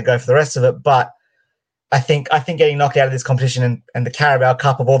see how they go for the rest of it. But I think getting knocked out of this competition and the Carabao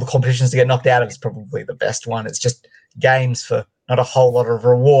Cup of all the competitions to get knocked out of is probably the best one. It's just games for not a whole lot of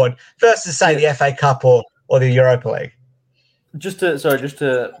reward versus say the FA Cup or the Europa League. Just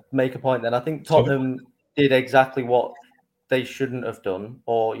to make a point, then I think Tottenham did exactly what they shouldn't have done,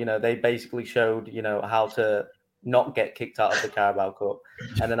 or they basically showed how to not get kicked out of the Carabao Cup,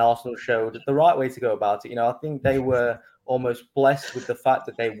 and then Arsenal showed the right way to go about it. I think they were almost blessed with the fact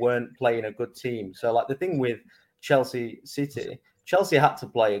that they weren't playing a good team. So like the thing with Chelsea Chelsea had to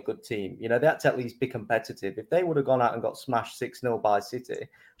play a good team. You know, they had to at least be competitive. If they would have gone out and got smashed 6-0 by City,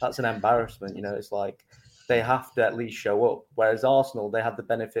 that's an embarrassment. You know, it's like they have to at least show up. Whereas Arsenal, they had the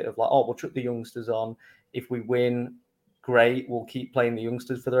benefit of like, oh, we'll chuck the youngsters on. If we win, great. We'll keep playing the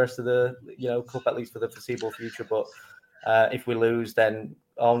youngsters for the rest of the, cup, at least for the foreseeable future. But if we lose, then,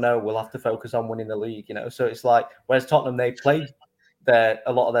 oh no, we'll have to focus on winning the league, So it's like, whereas Tottenham, they played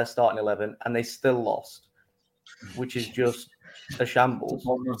a lot of their starting 11 and they still lost, which is just a shambles. To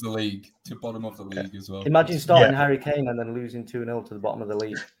bottom of the league as well. Imagine starting Harry Kane and then losing 2-0 to the bottom of the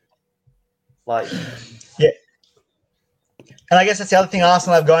league. Yeah. And I guess that's the other thing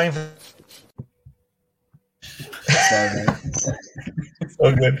Arsenal have going for.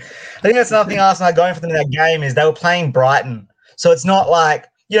 So good. I think that's another thing Arsenal are going for them in that game is they were playing Brighton. So it's not like,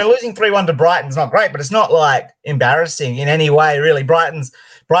 losing 3-1 to Brighton's not great, but it's not like embarrassing in any way, really. Brighton's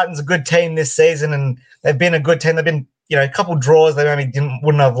a good team this season, and they've been a good team. They've been, a couple draws they maybe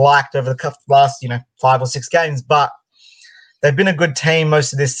wouldn't have liked over the last, 5 or 6 games, but they've been a good team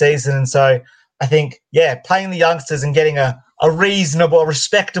most of this season. And so I think, playing the youngsters and getting a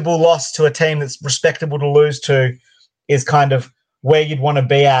respectable loss to a team that's respectable to lose to is kind of where you'd want to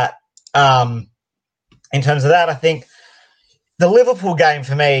be at in terms of that. I think the Liverpool game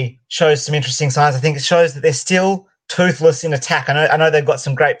for me shows some interesting signs. I think it shows that they're still toothless in attack. I know they've got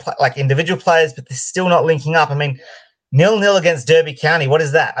some great individual players, but they're still not linking up. I mean, 0-0 against Derby County. What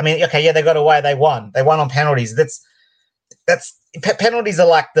is that? I mean, they got away. They won. They won on penalties. Penalties are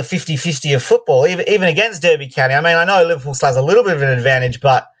like the 50-50 of football, even against Derby County. I mean, I know Liverpool still has a little bit of an advantage,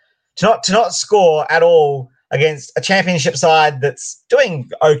 but to not score at all against a championship side that's doing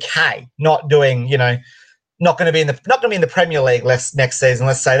okay, not doing, not going to be in the Premier League next season.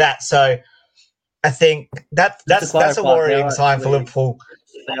 Let's say that. So I think that's a worrying sign for Liverpool.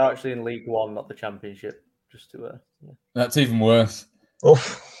 They are actually in League One, not the Championship. That's even worse.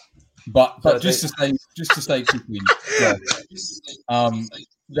 Oof. But so just to say quickly,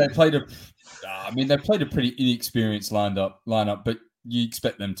 they played a pretty inexperienced lineup, but you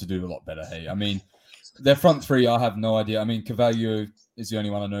expect them to do a lot better. Hey, I mean, their front three, I have no idea. I mean, Carvalho is the only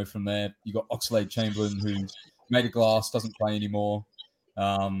one I know from there. You got Oxlade-Chamberlain, who made of glass, doesn't play anymore.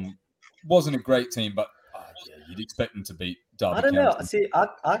 Wasn't a great team, but you'd expect them to beat Derby. I don't know. See,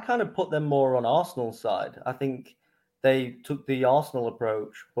 I kind of put them more on Arsenal's side. I think they took the Arsenal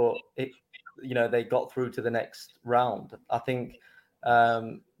approach, but they got through to the next round. I think,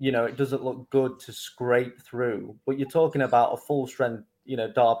 it doesn't look good to scrape through, but you're talking about a full strength,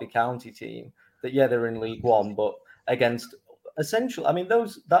 Derby County team that, they're in League One, but against essentially, I mean,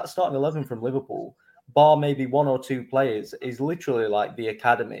 that starting 11 from Liverpool, bar maybe 1 or 2 players, is literally like the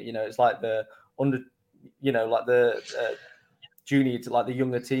academy. It's like the under, like the junior to like the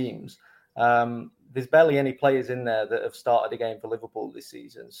younger teams. There's barely any players in there that have started a game for Liverpool this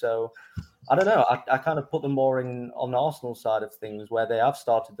season. So I don't know. I kind of put them more on the Arsenal side of things, where they have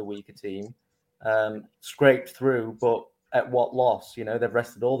started the weaker team, scraped through, but at what loss? They've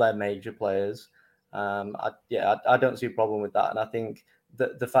rested all their major players. I don't see a problem with that. And I think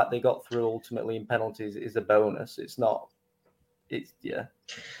that the fact they got through ultimately in penalties is a bonus.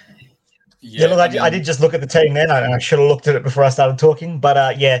 Yeah, look, I did just look at the team then, and I should have looked at it before I started talking. But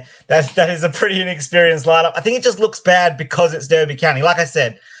that is a pretty inexperienced lineup. I think it just looks bad because it's Derby County. Like I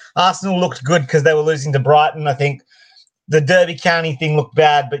said, Arsenal looked good because they were losing to Brighton. I think the Derby County thing looked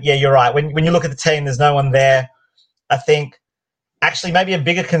bad, but you're right. When you look at the team, there's no one there. I think actually maybe a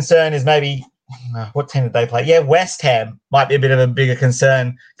bigger concern is what team did they play? Yeah, West Ham might be a bit of a bigger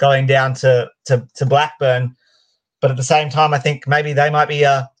concern going down to Blackburn. But at the same time, I think maybe they might be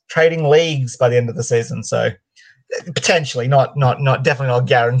trading leagues by the end of the season. So potentially, not definitely not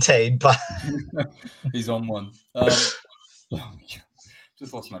guaranteed, but he's on one.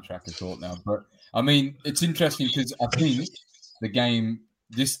 Just lost my track of thought now. But I mean, it's interesting because I think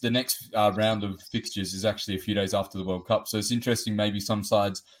the next round of fixtures is actually a few days after the World Cup. So it's interesting. Maybe some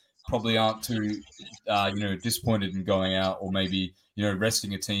sides probably aren't too, disappointed in going out, or maybe,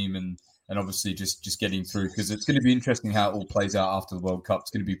 resting a team and obviously just getting through, because it's going to be interesting how it all plays out after the World Cup.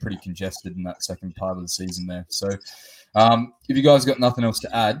 It's going to be pretty congested in that second part of the season there. So if you guys got nothing else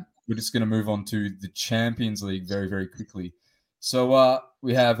to add, we're just going to move on to the Champions League very, very quickly. So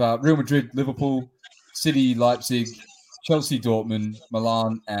we have Real Madrid, Liverpool, City, Leipzig, Chelsea, Dortmund,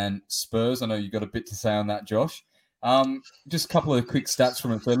 Milan, and Spurs. I know you got a bit to say on that, Josh. Just a couple of quick stats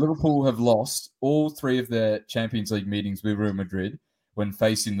from it. So Liverpool have lost all 3 of their Champions League meetings with Real Madrid when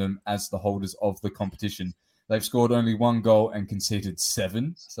facing them as the holders of the competition. They've scored only 1 goal and conceded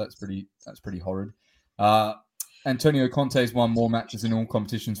 7, so that's pretty horrid. Antonio Conte's won more matches in all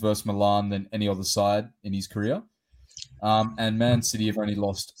competitions versus Milan than any other side in his career. And Man City have only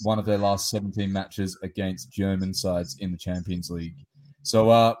lost one of their last 17 matches against German sides in the Champions League.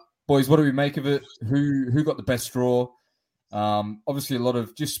 So, boys, what do we make of it? Who got the best draw? Obviously, a lot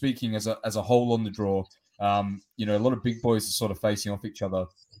of, just speaking as a whole on the draw, a lot of big boys are sort of facing off each other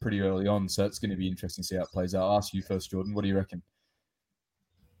pretty early on. So it's going to be interesting to see how it plays out. I'll ask you first, Jordan. What do you reckon?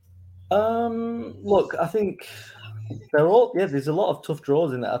 Look, I think there's a lot of tough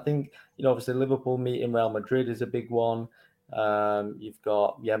draws in there. I think, obviously Liverpool meeting Real Madrid is a big one. You've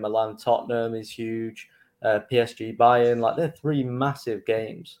got, Milan, Tottenham is huge. PSG, Bayern, like they're three massive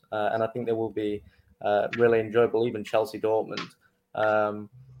games. And I think they will be really enjoyable, even Chelsea, Dortmund.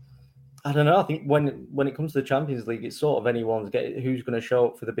 I don't know. I think when it comes to the Champions League, it's sort of anyone's who's going to show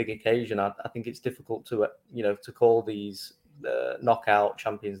up for the big occasion. I think it's difficult to call these knockout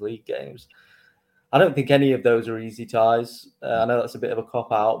Champions League games. I don't think any of those are easy ties. I know that's a bit of a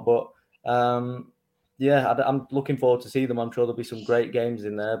cop out, but I'm looking forward to see them. I'm sure there'll be some great games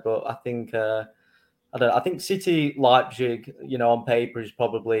in there. But I think I think City Leipzig, on paper is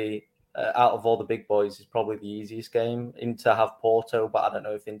probably out of all the big boys is probably the easiest game. Inter have Porto, but I don't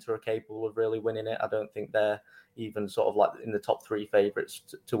know if Inter are capable of really winning it. I don't think they're even sort of like in the top three favourites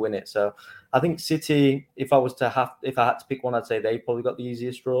to win it. So I think City, if I had to pick one, I'd say they probably got the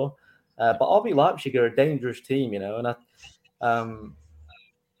easiest draw. But RB Leipzig are a dangerous team, and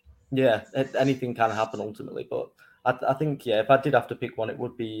anything can happen ultimately. But I think, if I did have to pick one, it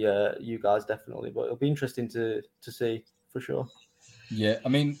would be you guys definitely. But it'll be interesting to see for sure. Yeah, I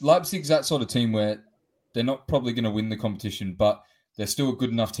mean, Leipzig's that sort of team where they're not probably going to win the competition, but they're still a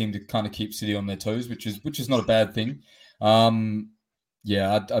good enough team to kind of keep City on their toes, which is not a bad thing.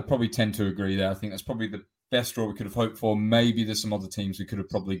 I'd probably tend to agree there. I think that's probably the best draw we could have hoped for. Maybe there's some other teams we could have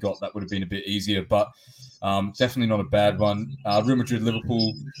probably got that would have been a bit easier, but definitely not a bad one. Real Madrid,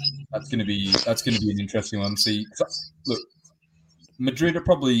 Liverpool, that's going to be an interesting one. See, look, Madrid are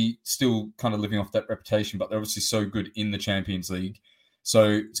probably still kind of living off that reputation, but they're obviously so good in the Champions League. So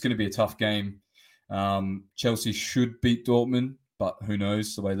it's going to be a tough game. Chelsea should beat Dortmund, but who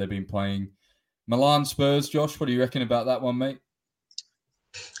knows the way they've been playing. Milan Spurs, Josh, what do you reckon about that one, mate?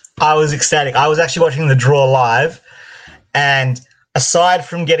 I was ecstatic. I was actually watching the draw live, and aside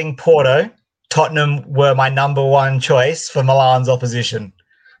from getting Porto, Tottenham were my number one choice for Milan's opposition.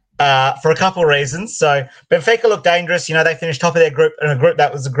 For a couple of reasons. So Benfica looked dangerous. They finished top of their group, in a group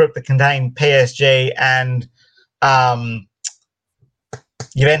that was a group that contained PSG and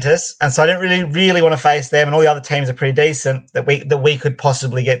Juventus. And so I didn't really want to face them. And all the other teams are pretty decent that we could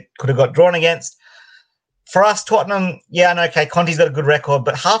have got drawn against. For us, Tottenham, okay, Conte's got a good record,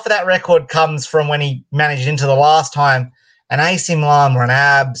 but half of that record comes from when he managed into the last time. And AC Milan were an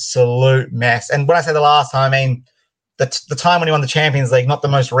absolute mess. And when I say the last time, I mean the time when he won the Champions League, not the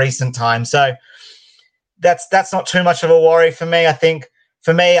most recent time. So that's not too much of a worry for me. I think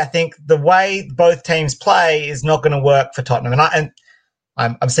the way both teams play is not going to work for Tottenham. And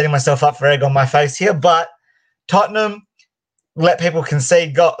I'm setting myself up for egg on my face here, but Tottenham let people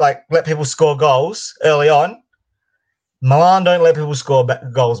let people score goals early on. Milan don't let people score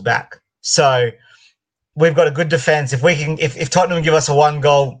goals back. So we've got a good defense. If Tottenham give us a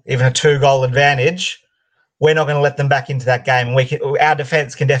 1-goal, even a 2-goal advantage, we're not going to let them back into that game. Our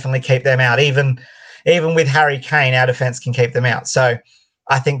defense can definitely keep them out. Even with Harry Kane, our defense can keep them out. So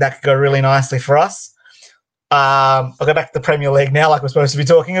I think that could go really nicely for us. I'll go back to the Premier League now, like we're supposed to be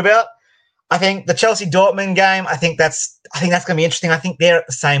talking about. I think the Chelsea-Dortmund game, I think that's going to be interesting. I think they're at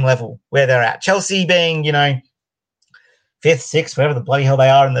the same level where they're at. Chelsea being, 5th, 6th, whatever the bloody hell they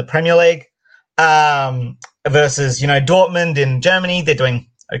are in the Premier League, versus, Dortmund in Germany. They're doing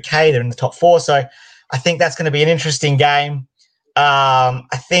okay. They're in the top 4. So I think that's going to be an interesting game. I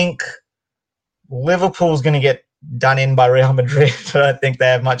think Liverpool's going to get done in by Real Madrid. I don't think they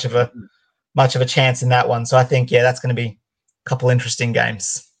have much of a chance in that one. So I think, that's going to be a couple interesting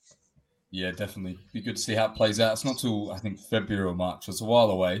games. Yeah, definitely. Be good to see how it plays out. It's not till, I think, February or March. It's a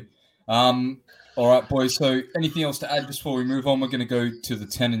while away. All right, boys. So anything else to add before we move on? We're going to go to the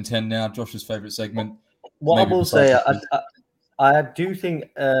 10 and 10 now, Josh's favourite segment. What I will say, I do think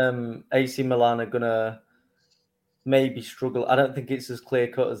AC Milan are going to maybe struggle. I don't think it's as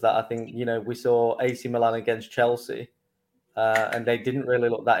clear-cut as that. I think, we saw AC Milan against Chelsea and they didn't really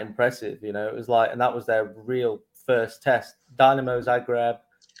look that impressive. It was and that was their real first test. Dynamo Zagreb,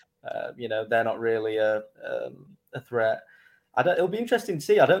 they're not really a threat. It'll be interesting to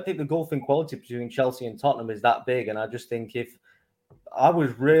see. I don't think the gulf in quality between Chelsea and Tottenham is that big. And I just think I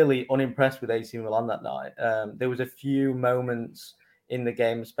was really unimpressed with AC Milan that night. There was a few moments in the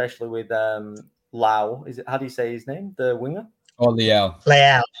game, especially with Lau. How do you say his name? The winger? Oh, Liao.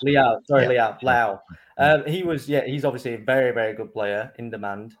 Lau. He's obviously a very, very good player, in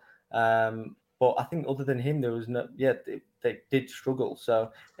demand. But I think other than him, there was they did struggle.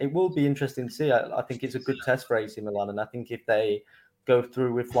 So it will be interesting to see. I think it's a good test for AC Milan, and I think if they go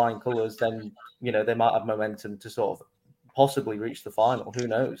through with flying colours, then they might have momentum to sort of possibly reach the final. Who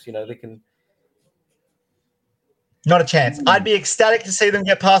knows? They can. Not a chance. I'd be ecstatic to see them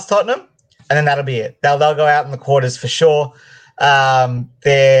get past Tottenham, and then that'll be it. They'll go out in the quarters for sure. Look,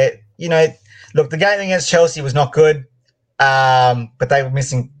 the game against Chelsea was not good, but they were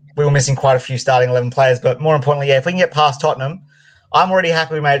missing. We were missing quite a few starting 11 players. But more importantly, if we can get past Tottenham, I'm already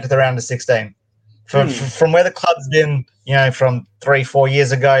happy we made it to the round of 16. From where the club's been, from 3-4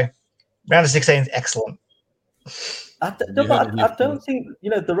 years ago, round of 16 is excellent. I don't think,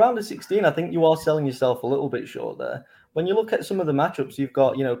 the round of 16, I think you are selling yourself a little bit short there. When you look at some of the matchups, you've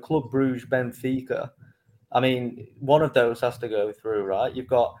got, Club Brugge, Benfica. I mean, one of those has to go through, right? You've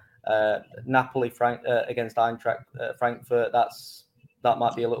got Napoli against Eintracht Frankfurt. That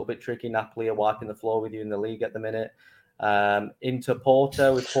might be a little bit tricky. Napoli are wiping the floor with you in the league at the minute. Inter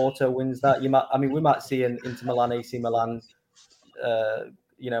Porto, if Porto wins that, we might see an Inter Milan, AC Milan,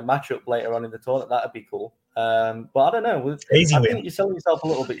 matchup later on in the tournament. That'd be cool. But I don't know. I think you're selling yourself a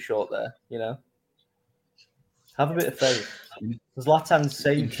little bit short there. Have a bit of faith. Zlatan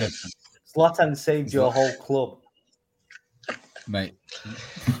saved your whole club, mate.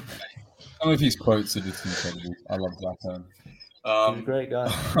 Some of his quotes are just incredible. I love Zlatan. He's a great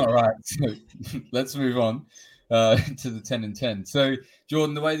guy. All right, so let's move on to the 10 and 10. So,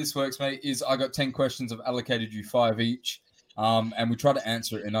 Jordan, the way this works, mate, is I got 10 questions. I've allocated you 5 each. And we try to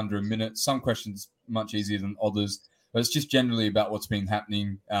answer it in under a minute. Some questions much easier than others, but it's just generally about what's been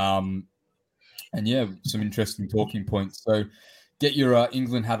happening. And some interesting talking points. So get your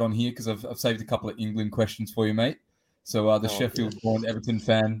England hat on here because I've saved a couple of England questions for you, mate. So the Sheffield-born Everton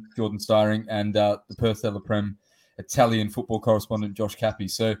fan, Jordan Styring, and the Perth Ella Prem Italian football correspondent, Josh Cappy.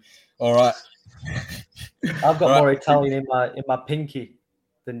 So, all right. I've got more Italian in my pinky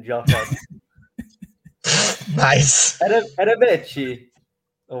than Josh has. Nice. Arrivederci,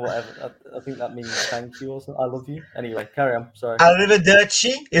 or whatever. I think that means thank you or something. I love you. Anyway, carry on. Sorry.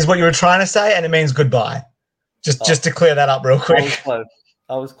 Arrivederci is what you were trying to say, and it means goodbye. Just to clear that up real quick.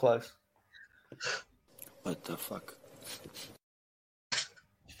 I was close. What the fuck?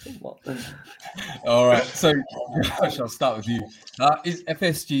 All right. So, Josh, I'll start with you. Is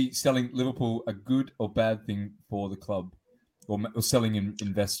FSG selling Liverpool a good or bad thing for the club, or selling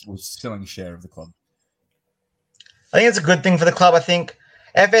selling a share of the club? I think it's a good thing for the club. I think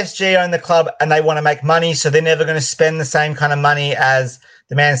FSG own the club and they want to make money, so they're never going to spend the same kind of money as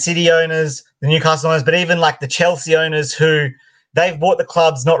the Man City owners, the Newcastle owners, but even like the Chelsea owners who they've bought the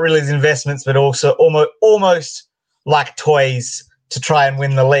clubs not really as investments, but also almost like toys to try and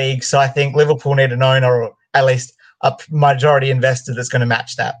win the league. So I think Liverpool need an owner or at least a majority investor that's going to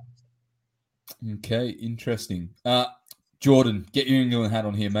match that. Okay, interesting. Jordan, get your England hat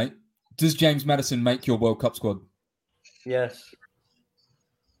on here, mate. Does James Maddison make your World Cup squad? Yes.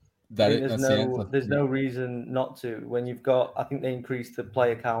 There's no reason not to. When you've got, I think they increased the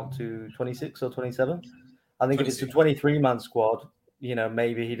player count to 26 or 27. I think 26. If it's a 23-man squad,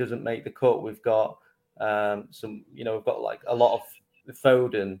 maybe he doesn't make the cut. We've got we've got like a lot of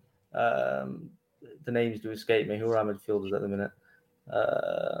Foden. The names do escape me. Who are our midfielders at the minute?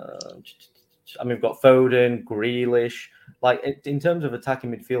 We've got Foden, Grealish. Like in terms of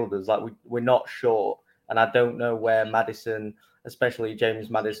attacking midfielders, like we're not short. And I don't know where Maddison, especially James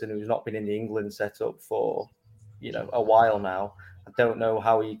Maddison, who's not been in the England setup for, a while now. I don't know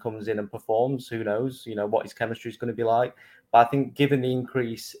how he comes in and performs. Who knows, what his chemistry is going to be like. But I think given the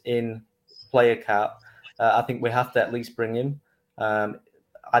increase in player cap, I think we have to at least bring him.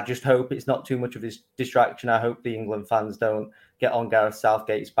 I just hope it's not too much of his distraction. I hope the England fans don't get on Gareth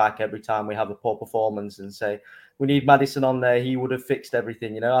Southgate's back every time we have a poor performance and say, we need Maddison on there. He would have fixed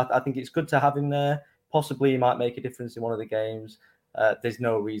everything. I think it's good to have him there. Possibly he might make a difference in one of the games. There's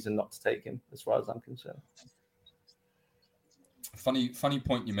no reason not to take him, as far as I'm concerned. Funny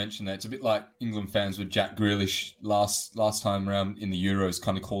point you mentioned there. It's a bit like England fans with Jack Grealish last time around in the Euros,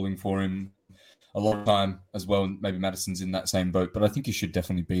 kind of calling for him a lot of time as well. And maybe Maddison's in that same boat, but I think he should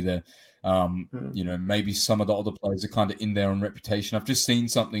definitely be there. Maybe some of the other players are kind of in there on reputation. I've just seen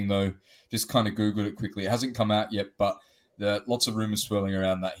something though, just kind of Googled it quickly. It hasn't come out yet, but there are lots of rumours swirling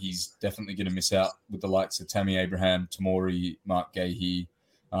around that he's definitely going to miss out with the likes of Tammy Abraham, Tomori, Mark Gahey,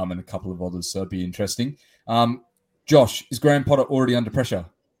 and a couple of others. So it'd be interesting. Josh, is Graham Potter already under pressure?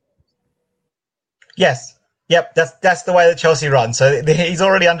 Yes. Yep. That's the way that Chelsea runs. So he's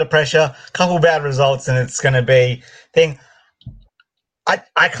already under pressure. A couple of bad results, and it's going to be thing.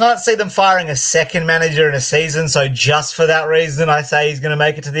 I can't see them firing a second manager in a season, so just for that reason, I say he's going to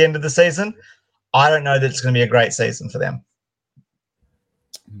make it to the end of the season. I don't know that it's going to be a great season for them.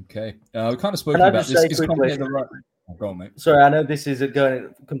 Okay. We kind of spoken Can I about just this. say Is quickly? Conte the right? Oh, go on, mate. Sorry, I know this is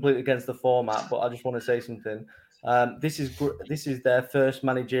going completely against the format, but I just want to say something. This is their first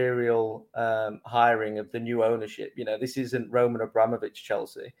managerial hiring of the new ownership. You know, this isn't Roman Abramovich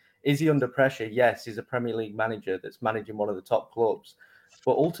Chelsea. Is he under pressure? Yes, he's a Premier League manager that's managing one of the top clubs.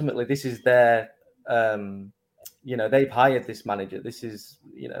 But ultimately, this is their, they've hired this manager. This is,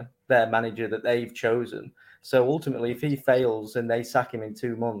 their manager that they've chosen. So ultimately, if he fails and they sack him in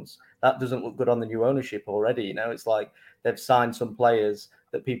 2 months, that doesn't look good on the new ownership already. You know, it's like they've signed some players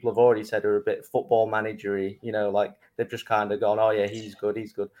that people have already said are a bit football managery. You know, like they've just kind of gone, oh yeah, he's good,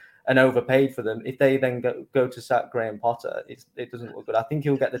 and overpaid for them. If they then go to sack Graham Potter, it doesn't look good. I think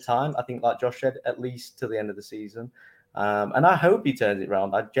he'll get the time. I think, like Josh said, at least to the end of the season. And I hope he turns it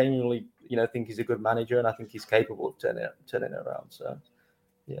around. I genuinely, think he's a good manager, and I think he's capable of turning it around. So,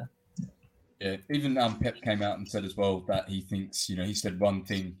 yeah. Yeah, even Pep came out and said as well that he thinks, he said one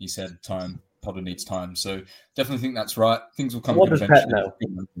thing. He said time. Potter needs time. So definitely think that's right. Things will come. What does Pep know?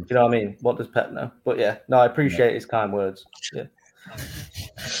 You know what I mean? What does Pep know? But yeah, no, I appreciate his kind words. Yeah.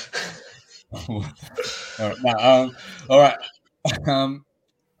 All right. All right.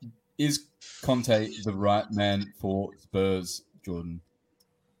 Is Conte the right man for Spurs, Jordan?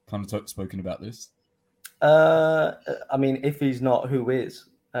 Kind of spoken about this. I mean, if he's not, who is?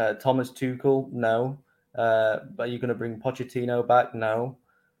 Thomas Tuchel? No. But you're going to bring Pochettino back? No.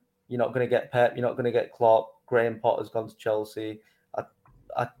 You're not going to get Pep. You're not going to get Klopp. Graham Potter's gone to Chelsea.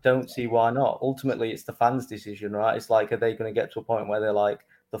 I don't see why not. Ultimately, it's the fans' decision, right? It's like, are they going to get to a point where they're like,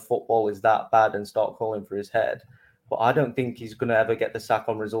 the football is that bad and start calling for his head? But I don't think he's going to ever get the sack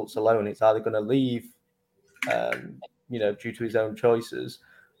on results alone. It's either going to leave, due to his own choices,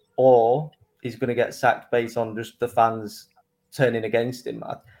 or he's going to get sacked based on just the fans turning against him.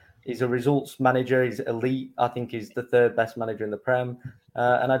 He's a results manager. He's elite. I think he's the third best manager in the Prem.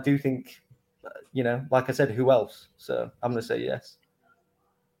 And I do think, like I said, who else? So I'm going to say yes.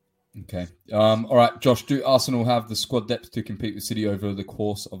 Okay. All right, Josh, do Arsenal have the squad depth to compete with City over the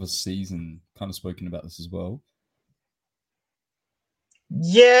course of a season? Kind of spoken about this as well.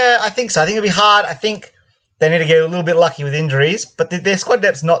 Yeah, I think so. I think it'll be hard. I think they need to get a little bit lucky with injuries, but their squad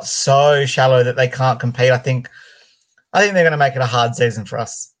depth's not so shallow that they can't compete. I think they're going to make it a hard season for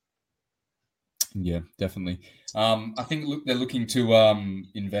us. Yeah, definitely. I think they're looking to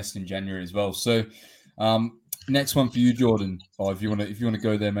invest in January as well. So next one for you, Jordan. Oh, if you want to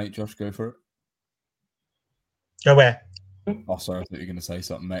go there, mate, Josh, go for it. Go where? Oh, sorry, I thought you were going to say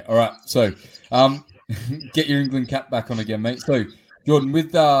something, mate. All right, so get your England cap back on again, mate. So, Jordan,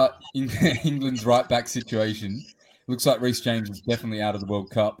 with England's right back situation, looks like Reece James is definitely out of the World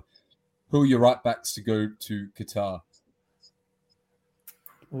Cup. Who are your right backs to go to Qatar?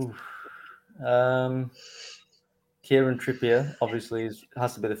 Kieran Trippier obviously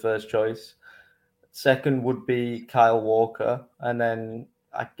has to be the first choice. Second would be Kyle Walker, and then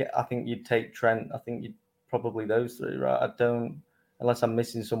I think you'd take Trent. I think you'd probably those three, right? I don't, unless I'm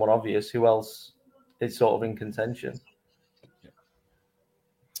missing someone obvious. Who else is sort of in contention? Yeah.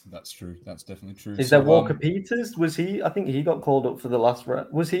 That's true. That's definitely true. Is there Walker Peters? Was he? I think he got called up for the last round.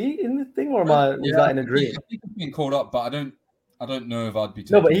 Was he in the thing, or was that in a dream? I think he's been called up, but I don't know if I'd be.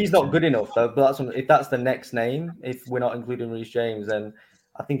 No, but he's not good enough though. But if that's the next name, if we're not including Reece James, then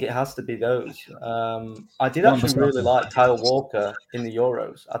I think it has to be those. I did actually really like Kyle Walker in the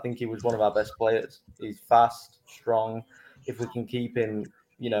Euros. I think he was one of our best players. He's fast, strong. If we can keep him,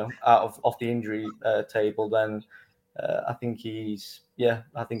 out off the injury table, then I think he's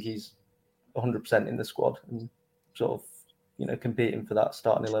 100% in the squad and sort of, competing for that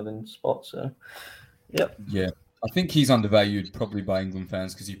starting 11 spot. So, yep. Yeah. I think he's undervalued probably by England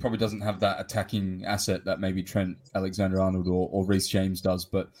fans because he probably doesn't have that attacking asset that maybe Trent Alexander-Arnold or Reece James does.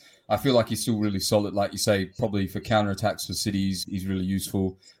 But I feel like he's still really solid. Like you say, probably for counterattacks for City, he's really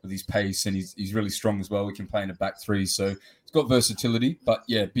useful with his pace and he's really strong as well. He can play in a back three. So he's got versatility. But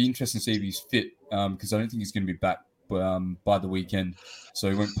yeah, be interesting to see if he's fit because I don't think he's going to be back by the weekend. So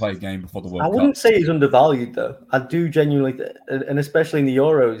he won't play a game before the World Cup. I wouldn't say he's undervalued though. I do genuinely, and especially in the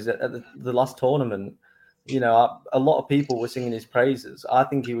Euros at the last tournament, a lot of people were singing his praises. I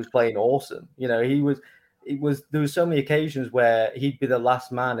think he was playing awesome. There was so many occasions where he'd be the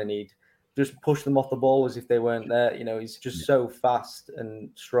last man and he'd just push them off the ball as if they weren't there. He's just so fast and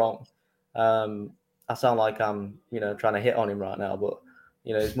strong. I sound like I'm, trying to hit on him right now, but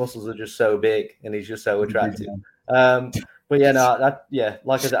his muscles are just so big and he's just so attractive. But But yeah, no,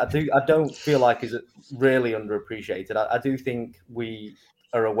 like I said, I don't feel like he's really underappreciated. I do think we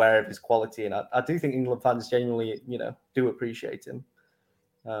are aware of his quality, and I do think England fans genuinely, do appreciate him.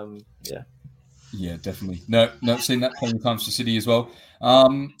 Yeah. Yeah, definitely. No, I've seen that plenty of times for City as well.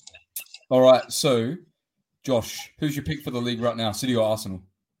 All right, so Josh, who's your pick for the league right now, City or Arsenal?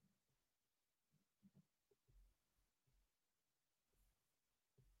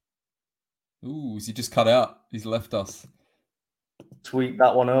 Ooh, is he just cut out? He's left us. Tweet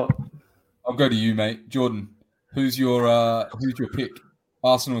that one up. I'll go to you, mate. Jordan, who's your pick?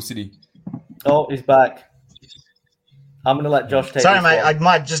 Arsenal or City? Oh, he's back. I'm going to let Josh take Sorry, this mate. one. I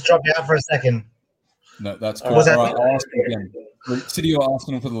might just drop you out for a second. No, that's cool. Was that- All right, I'll ask you again. City or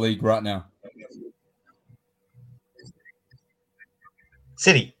Arsenal for the league right now?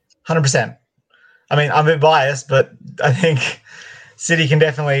 City, 100%. I mean, I'm a bit biased, but I think City can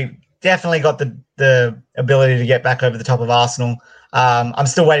definitely got the ability to get back over the top of Arsenal. I'm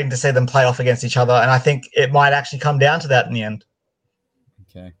still waiting to see them play off against each other, and I think it might actually come down to that in the end.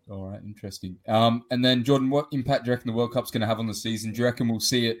 Okay, all right, interesting. And then Jordan, what impact do you reckon the World Cup's going to have on the season? Do you reckon we'll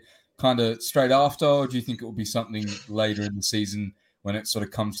see it kind of straight after, or do you think it will be something later in the season when it sort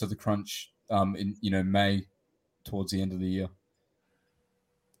of comes to the crunch in May towards the end of the year?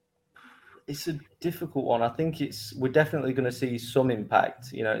 It's a difficult one. I think we're definitely going to see some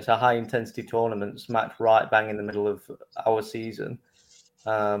impact. It's a high intensity tournament smacked right bang in the middle of our season.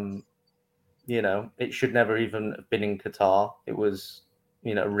 It should never even have been in Qatar. It was,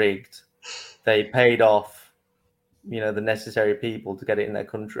 rigged. They paid off, the necessary people to get it in their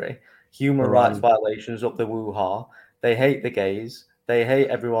country. Human rights violations up the woo-ha. They hate the gays. They hate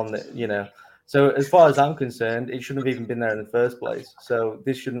everyone that, So as far as I'm concerned, it shouldn't have even been there in the first place. So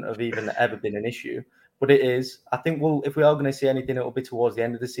this shouldn't have even ever been an issue. But it is. I think if we are going to see anything, it will be towards the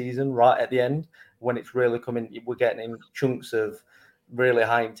end of the season, right at the end, when it's really coming. We're getting in chunks of really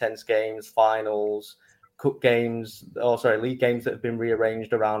high intense games, finals, cup games. League games that have been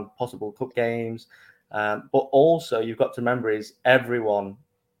rearranged around possible cup games. But also, you've got to remember is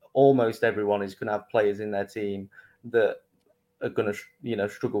almost everyone is going to have players in their team that are going to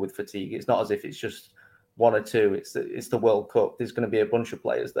struggle with fatigue. It's not as if it's just one or two. It's the World Cup. There's going to be a bunch of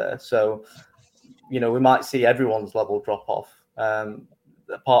players there, so we might see everyone's level drop off.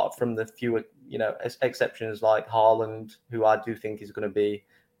 Apart from the fewer exceptions like Haaland, who I do think is going to be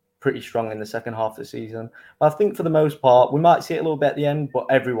pretty strong in the second half of the season. But I think for the most part, we might see it a little bit at the end, but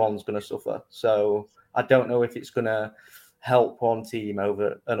everyone's going to suffer. So I don't know if it's going to help one team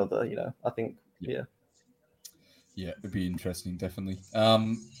over another. I think yeah. Yeah, it'd be interesting, definitely.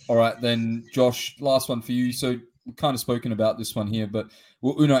 All right, then, Josh, last one for you. So we've kind of spoken about this one here, but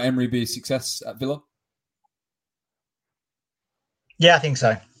will Unai Emery be a success at Villa? Yeah, I think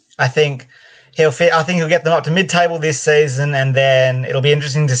so. I think he'll get them up to mid-table this season, and then it'll be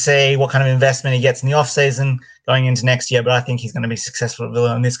interesting to see what kind of investment he gets in the off-season going into next year. But I think he's going to be successful at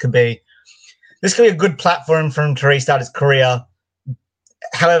Villa, and this could be a good platform for him to restart his career.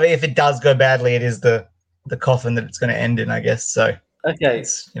 However, if it does go badly, it is the coffin that it's going to end in, I guess. So okay,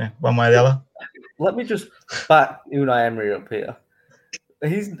 it's, one way or the other. Let me just back Unai Emery up here.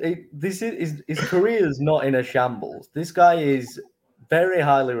 His career is not in a shambles. This guy is very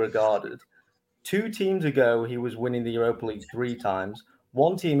highly regarded. 2 teams ago, he was winning the Europa League 3 times.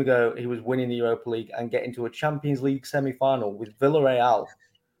 1 team ago, he was winning the Europa League and getting to a Champions League semi-final with Villarreal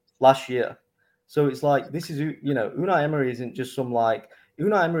last year. So it's like, this is, Unai Emery isn't just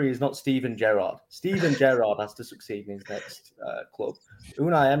Unai Emery is not Steven Gerrard. Steven Gerrard has to succeed in his next club.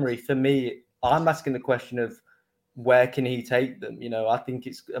 Unai Emery, for me, I'm asking the question of where can he take them? I think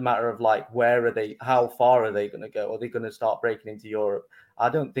it's a matter of where are they? How far are they going to go? Are they going to start breaking into Europe? I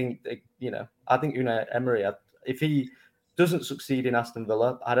don't think I think Unai Emery, if he doesn't succeed in Aston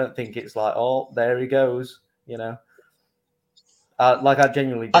Villa, I don't think it's oh, there he goes. I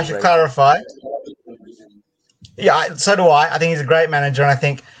genuinely do. I should clarify. Yeah, so do I. I think he's a great manager,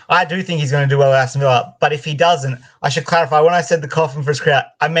 and I do think he's going to do well at Aston Villa. But if he doesn't, I should clarify. When I said the coffin for his career,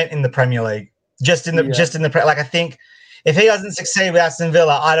 I meant in the Premier League. Just in the I think if he doesn't succeed with Aston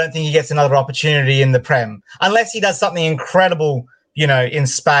Villa, I don't think he gets another opportunity in the Prem, unless he does something incredible, in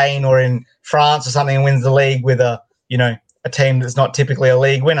Spain or in France or something, and wins the league with a team that's not typically a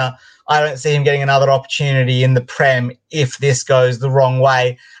league winner. I don't see him getting another opportunity in the Prem if this goes the wrong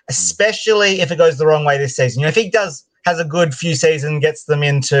way, especially if it goes the wrong way this season. If he has a good few seasons, gets them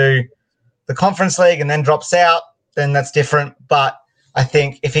into the Conference League and then drops out, then that's different. But I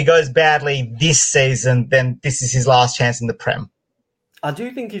think if he goes badly this season, then this is his last chance in the Prem. I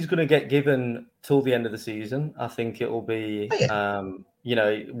do think he's going to get given till the end of the season. I think it will be,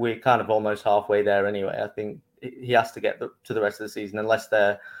 we're kind of almost halfway there anyway. I think he has to get to the rest of the season unless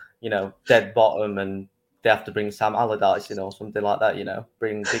they're, dead bottom and they have to bring Sam Allardyce in or something like that.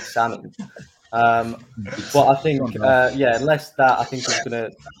 Bring Big Sam in. But I think, unless that, I think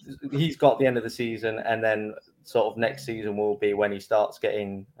he's got the end of the season, and then sort of next season will be when he starts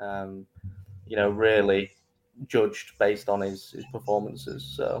getting, really judged based on his performances.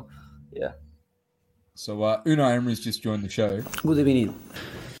 So, yeah. So Unai Emery's just joined the show. Good evening.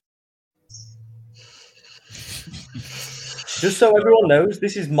 Just so everyone knows,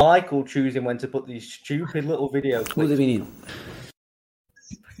 this is Michael choosing when to put these stupid little video clips. Good evening.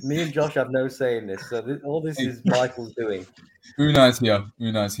 Me and Josh have no say in this, so all this is Michael's doing. Unai's here.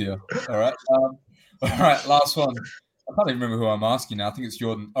 All right. All right, last one. I can't even remember who I'm asking now. I think it's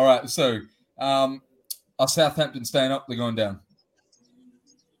Jordan. All right, so are Southampton staying up? They're going down.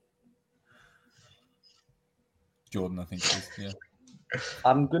 Jordan, I think it is, yeah.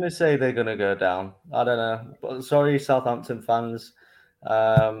 I'm going to say they're going to go down. I don't know. But sorry, Southampton fans.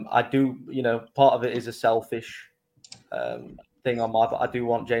 I do, part of it is a selfish thing on my part. I do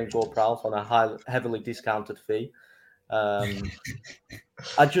want James Ward-Prowse on a heavily discounted fee. I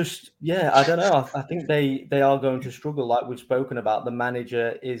don't know. I think they are going to struggle. Like we've spoken about, the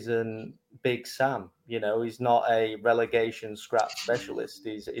manager isn't Big Sam. He's not a relegation scrap specialist.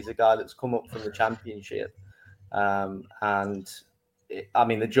 He's a guy that's come up from the Championship. The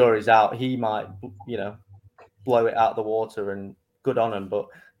jury's out. He might, blow it out of the water, and good on him. But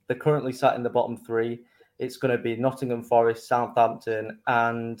they're currently sat in the bottom three. It's going to be Nottingham Forest, Southampton,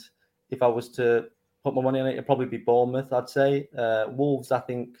 and if I was to put my money on it, it'd probably be Bournemouth, I'd say. Wolves, I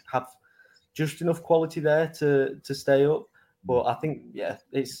think, have just enough quality there to stay up. But I think,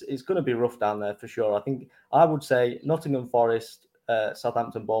 it's going to be rough down there for sure. I would say Nottingham Forest,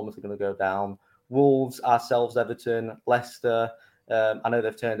 Southampton, Bournemouth are going to go down. Wolves, ourselves, Everton, Leicester. I know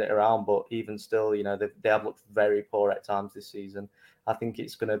they've turned it around, but even still, they have looked very poor at times this season. I think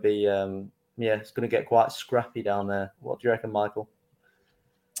it's going to be, it's going to get quite scrappy down there. What do you reckon, Michael?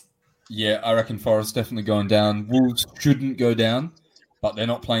 Yeah, I reckon Forest definitely going down. Wolves shouldn't go down, but they're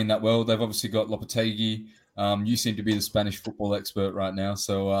not playing that well. They've obviously got Lopetegui. You seem to be the Spanish football expert right now.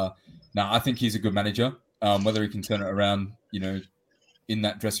 So, I think he's a good manager. Whether he can turn it around, in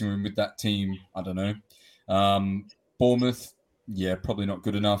that dressing room with that team, I don't know. Bournemouth, probably not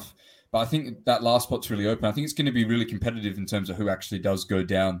good enough. But I think that last spot's really open. I think it's going to be really competitive in terms of who actually does go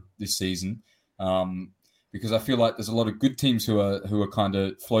down this season. Because I feel like there's a lot of good teams who are kind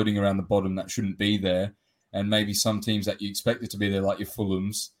of floating around the bottom that shouldn't be there. And maybe some teams that you expected to be there, like your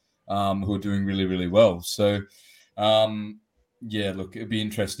Fulhams, who are doing really, really well. So, look, it'd be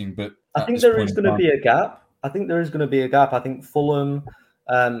interesting. But I think there is going to be a gap. I think Fulham,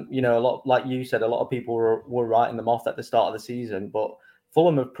 a lot, like you said, a lot of people were writing them off at the start of the season, but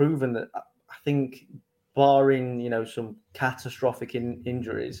Fulham have proven that, I think, barring, some catastrophic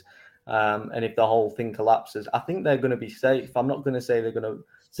injuries, and if the whole thing collapses, I think they're going to be safe. I'm not going to say they're going to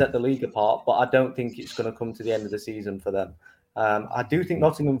set the league apart, but I don't think it's going to come to the end of the season for them. I do think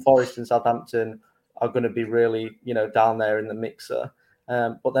Nottingham Forest and Southampton are going to be really, down there in the mixer.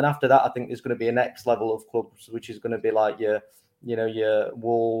 But then after that, I think there's going to be a next level of clubs, which is going to be like your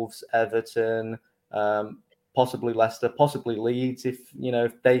Wolves, Everton, possibly Leicester, possibly Leeds. If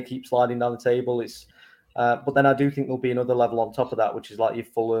they keep sliding down the table, but then I do think there'll be another level on top of that, which is like your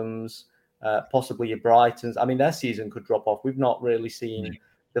Fulhams, possibly your Brightons. I mean, their season could drop off. We've not really seen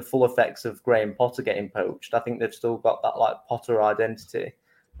the full effects of Graham Potter getting poached. I think they've still got that like Potter identity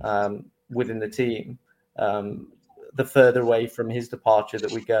within the team. The further away from his departure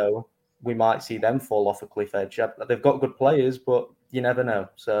that we go, we might see them fall off a cliff edge. They've got good players, but you never know.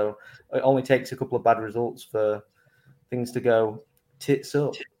 So it only takes a couple of bad results for things to go tits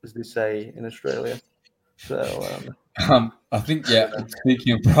up, as they say in Australia. So I think,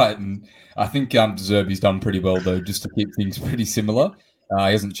 speaking of Brighton, I think De Zerbi's done pretty well, though, just to keep things pretty similar.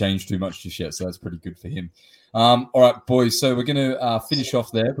 He hasn't changed too much just yet, so that's pretty good for him. All right, boys, so we're going to finish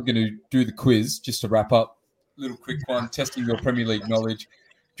off there. We're going to do the quiz just to wrap up. Little quick one, testing your Premier League knowledge.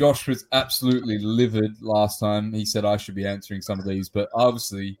 Josh was absolutely livid last time. He said I should be answering some of these, but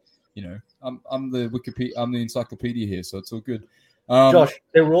obviously, I'm the Wikipedia, I'm the encyclopedia here, so it's all good. Josh,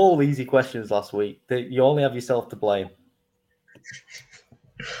 they were all easy questions last week. You only have yourself to blame.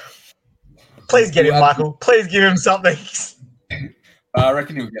 Please get him, Michael. Please give him something. I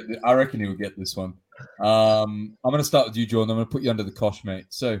reckon he'll get this one. I'm going to start with you, Jordan. I'm going to put you under the cosh, mate.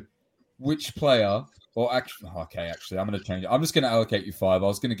 So, which player? Or actually, I'm going to change it. I'm just going to allocate you 5. I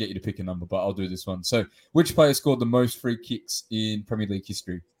was going to get you to pick a number, but I'll do this one. So, which player scored the most free kicks in Premier League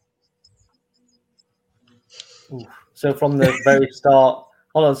history? Ooh. So, from the very start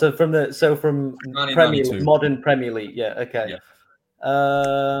Hold on. So from Premier 1992. modern Premier League. Yeah. Okay. Yeah.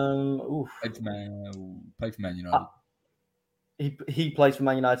 Oof. Played for Man United. He plays for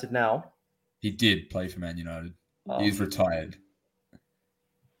Man United now. He did play for Man United. Oh. He's retired.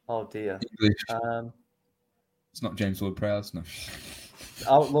 Oh dear. English. It's not James Ward-Prowse, no.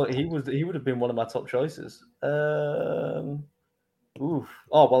 Oh look, he would have been one of my top choices. Oof.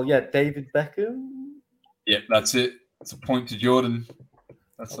 Oh well, yeah, David Beckham. Yeah, that's it. That's a point to Jordan.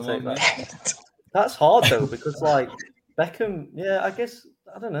 That's I'll the one, that. That's hard though, because like Beckham, yeah, I guess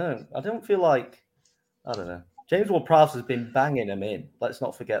I don't know. I don't know. James Ward-Prowse has been banging him in. Let's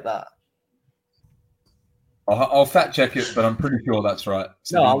not forget that. I'll fact check it, but I'm pretty sure that's right.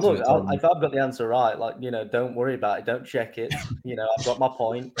 So no, look, if I've got the answer right, like, don't worry about it. Don't check it. I've got my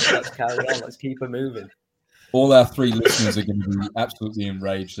point. Let's carry on. Let's keep it moving. All our 3 listeners are going to be absolutely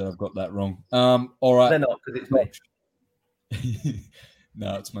enraged that I've got that wrong. All right. They're not, because it's me.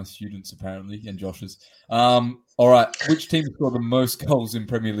 No, it's my students, apparently, and Josh's. All right. Which team scored the most goals in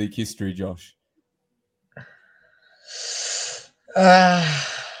Premier League history, Josh?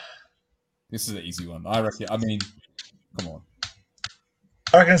 This is an easy one. I reckon. I mean, come on.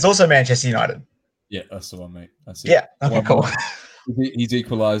 I reckon it's also Manchester United. Yeah, that's the one, mate. That's it. Yeah, okay, cool. He's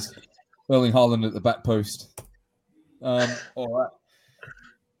equalised. Erling Haaland at the back post. All right.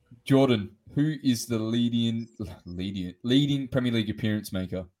 Jordan, who is the leading Premier League appearance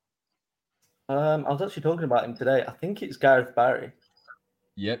maker? I was actually talking about him today. I think it's Gareth Barry.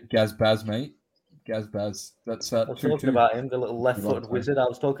 Yep, Gaz Baz, mate. Gaz Baz. That's I was talking about him, the little left-footed wizard. I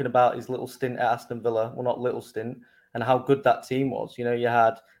was talking about his little stint at Aston Villa. Well, not little stint, and how good that team was. You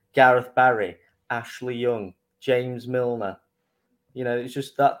had Gareth Barry, Ashley Young, James Milner. It's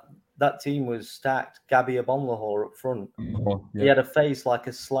just that team was stacked. Gabby Abonlahor up front. Oh, yeah. He had a face like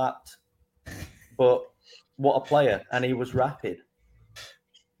a slapped, but what a player! And he was rapid.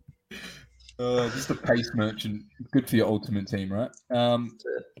 Just a pace merchant. Good for your ultimate team, right?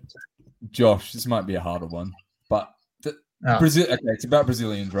 Josh, this might be a harder one, but Brazil. Okay, it's about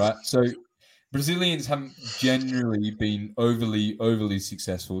Brazilians, right? So Brazilians haven't generally been overly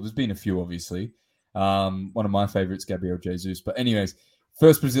successful. There's been a few, obviously. One of my favorites, Gabriel Jesus. But anyways,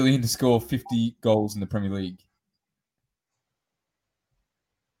 first Brazilian to score 50 goals in the Premier League.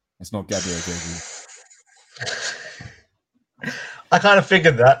 It's not Gabriel Jesus. I kind of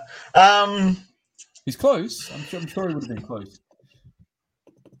figured that. He's close. I'm sure he would have been close.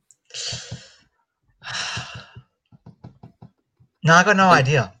 No, I got no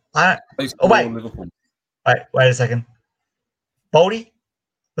idea. Wait. Liverpool. Wait a second. Boldy?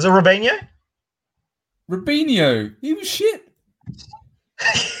 Was it Robinho? Robinho. He was shit.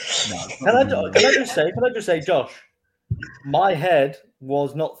 Can I just say, Josh, my head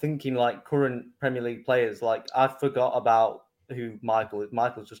was not thinking like current Premier League players. Like, I forgot about who Michael is.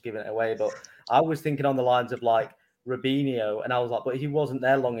 Michael's just giving it away, but I was thinking on the lines of like Robinho, and I was like, but he wasn't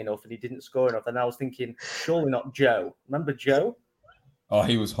there long enough and he didn't score enough. And I was thinking, surely not Joe. Remember Joe? Oh,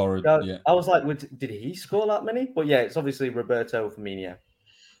 he was horrid. Yeah. I was like, did he score that many? But yeah, it's obviously Roberto Firmino.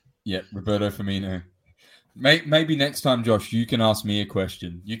 Yeah, Roberto Firmino. Maybe next time, Josh, you can ask me a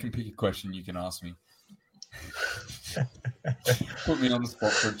question. You can pick a question you can ask me. Put me on the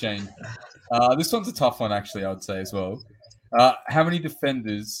spot for a change. This one's a tough one, actually, I would say as well. How many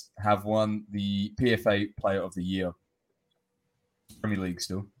defenders have won the PFA Player of the Year? Premier League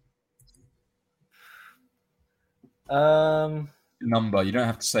still. Number. You don't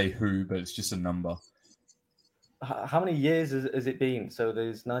have to say who, but it's just a number. How many years has it been? So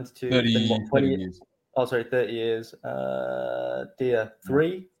there's 92. 30 years. Oh, sorry, 30 years.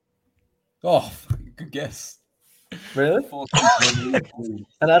 3? Oh, good guess. Really?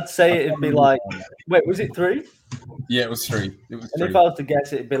 And I'd say it'd be like, wait, was it 3? Yeah, it was 3. And if I was to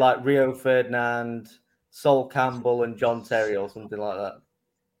guess, it'd be like Rio Ferdinand, Sol Campbell, and John Terry or something like that.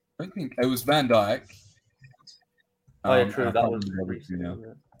 I don't think it was Van Dijk. Oh, yeah, true. That was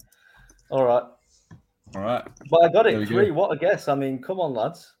all right. All right. But I got it. 3. Go. What a guess. I mean, come on,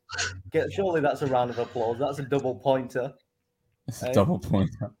 lads. Surely that's a round of applause. That's a double pointer. It's a double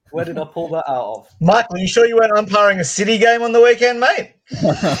pointer. Where did I pull that out of? Michael, you sure you weren't umpiring a City game on the weekend, mate?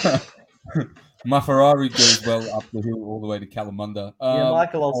 My Ferrari goes well up the hill all the way to Kalamunda. Yeah,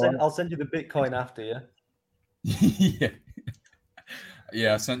 Michael, I'll send you the Bitcoin after you. Yeah.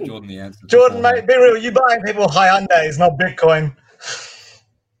 Yeah, I sent Jordan the answer. Jordan, mate, be real. You buying people Hyundais, not Bitcoin.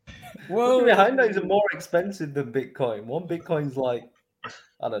 Well, Hyundais are more expensive than Bitcoin. One Bitcoin's like,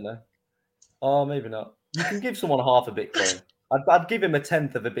 I don't know. Oh, maybe not. You can give someone half a Bitcoin. I'd give him a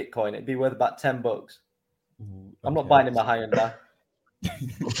tenth of a Bitcoin. It'd be worth about $10. Ooh, okay. I'm not buying him a Hyundai.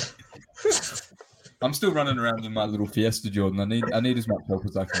 I'm still running around in my little Fiesta, Jordan. I need as much help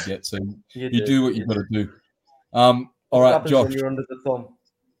as I can get. So you do what you've got to do. All right, Josh. When you're under the thumb.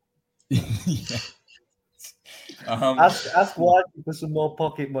 Yeah. Ask White for some more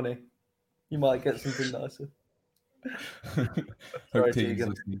pocket money. You might get something nicer. Hope Tegan's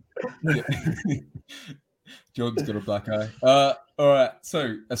listening. Yeah. Jordan's got a black eye. All right.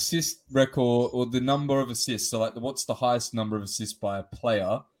 So assist record or the number of assists. So what's the highest number of assists by a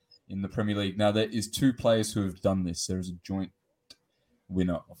player in the Premier League? Now there is 2 players who have done this. There is a joint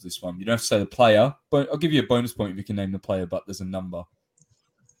winner of this one. You don't have to say the player, but I'll give you a bonus point if you can name the player. But there's a number.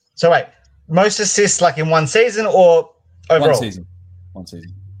 So wait, most assists in one season or overall? One season. One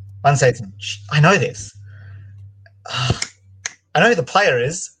season. I know this. I know who the player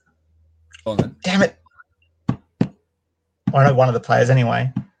is. Go on, then. Damn it. I know one of the players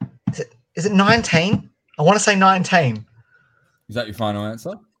anyway. Is it 19? I want to say 19. Is that your final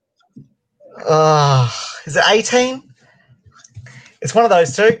answer? Is it 18? It's one of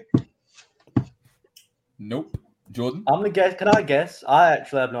those 2. Nope. Jordan? I'm gonna guess. Can I guess? I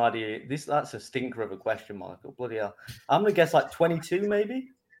actually have no idea. That's a stinker of a question, Michael. Bloody hell. I'm gonna guess 22, maybe.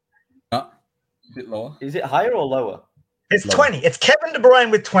 A bit lower. Is it higher or lower? It's lower. 20. It's Kevin De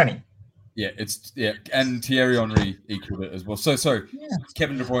Bruyne with 20. Yeah, and Thierry Henry equaled it as well. So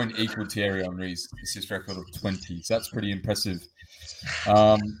Kevin De Bruyne equaled Thierry Henry's assist record of 20. So that's pretty impressive.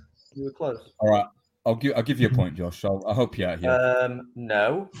 You were close. All right, I'll give you a point, Josh. I'll help you out here.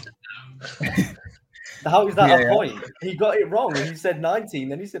 No. How is that a point? He got it wrong. He said 19,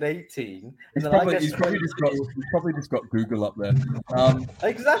 then he said 18. He's probably just got Google up there.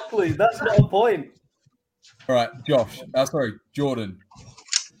 Exactly. That's not a point. All right, Josh. Jordan.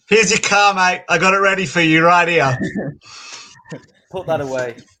 Here's your car, mate. I got it ready for you right here. Put that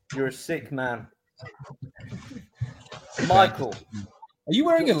away. You're a sick man. Michael. Are you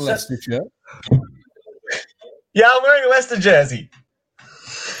wearing a Leicester shirt? Yeah, I'm wearing a Leicester jersey.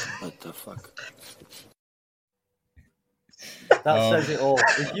 What the fuck? That says it all.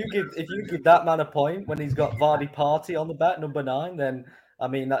 If you give that man a point when he's got Vardy Party on the back, number 9, then I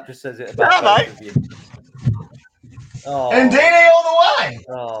mean that just says it about both of you. Oh. And Dini all the way.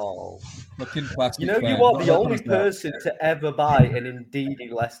 Oh. You know, you are the only person to ever buy an Indeedy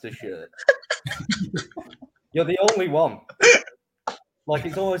Leicester shirt. You're the only one. Like,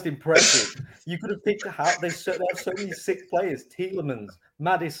 it's almost impressive. You could have picked they have so many sick players. Tielemans,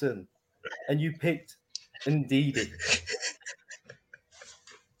 Maddison, and you picked Indeedy.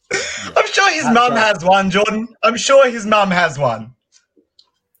 I'm sure his mum has one, Jordan. I'm sure his mum has one.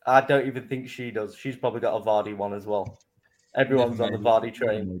 I don't even think she does. She's probably got a Vardy one as well. Everyone's on the Vardy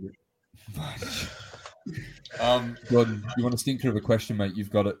train. Jordan, you want a stinker of a question, mate? You've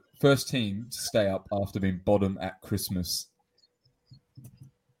got it. First team to stay up after being bottom at Christmas.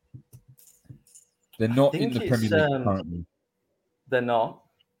 They're not in the Premier League currently. They're not?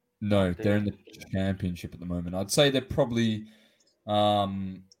 No, they're in the Championship at the moment. I'd say they're probably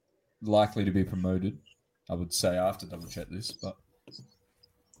likely to be promoted. I would say I have to double check this, but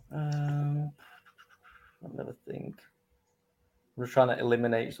I'll never think. I'm just trying to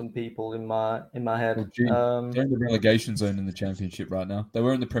eliminate some people in my head. They're in the relegation zone in the Championship right now. They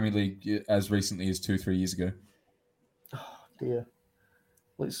were in the Premier League as recently as 2-3 years ago. Oh dear.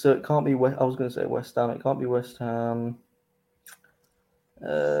 So it can't be West. I was going to say West Ham. It can't be West Ham.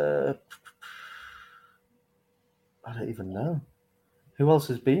 I don't even know. Who else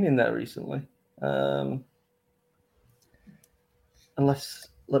has been in there recently? Unless,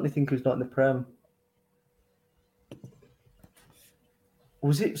 let me think who's not in the Prem.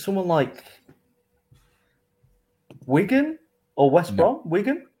 Was it someone like Wigan or West Brom?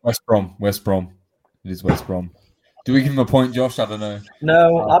 Wigan? West Brom. It is West Brom. Do we give him a point, Josh? I don't know.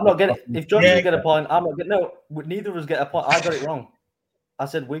 No, I'm not getting. If Josh doesn't get a point, I'm not getting. No, neither of us get a point. I got it wrong. I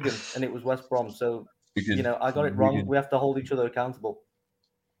said Wigan, and it was West Brom. So Wigan. I got it wrong. Wigan. We have to hold each other accountable.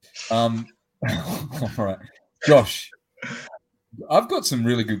 All right, Josh. I've got some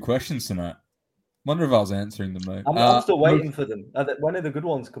really good questions tonight. Wonder if I was answering them though. I'm still waiting for them. When are the good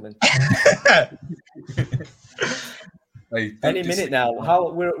ones coming? Any minute now.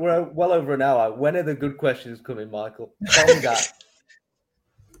 We're well over an hour. When are the good questions coming, Michael? Tell me that.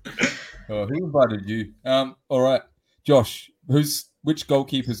 Who invited you? All right, Josh. Which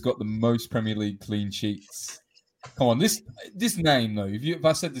goalkeeper's got the most Premier League clean sheets? Come on, this name though. If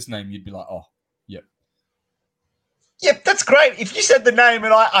I said this name, you'd be like, oh, yep. Yep, that's great. If you said the name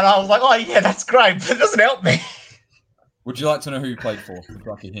and I was like, oh yeah, that's great, but it doesn't help me. Would you like to know who he played for? Would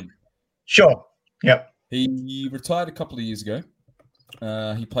you like a hint? Sure. Yep. He retired a couple of years ago.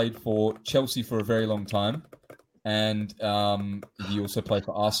 He played for Chelsea for a very long time. And he also played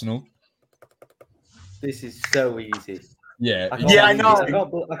for Arsenal. This is so easy. Yeah. I know. I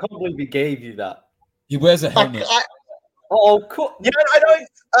can't believe he gave you that. He wears a helmet. Oh, cool. Yeah, I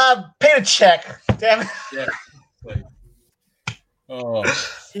know. Peter Cech. Damn it. Yeah. Oh.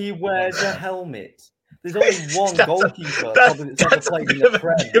 He wears a helmet. There's only one That's goalkeeper that's that's ever played in the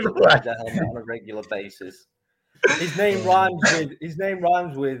Prem that wears a helmet on a regular basis. His name rhymes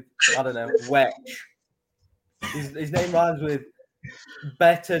with I don't know, Wetch. His name rhymes with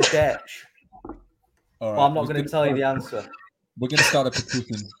Better Detch. All right. But I'm not going to tell you the answer. We're going to start a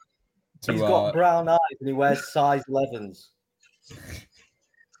petition. He's got brown eyes and he wears size 11s.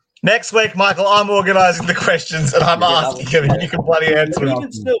 Next week, Michael, I'm organising the questions and I'm asking him, and you can bloody answer them.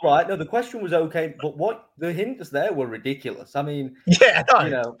 Even still, right? No, the question was okay, but what the hints there were ridiculous. I mean, yeah, no.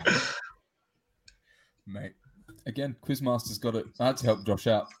 you know, mate. Again, Quizmaster's got it. I had to help Josh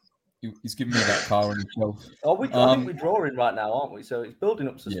out. He's giving me that car on his shelf. I think we're drawing right now, aren't we? So it's building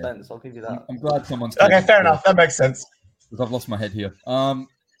up suspense. Yeah. I'll give you that. I'm glad someone's okay. Fair enough. That makes sense. Because I've lost my head here.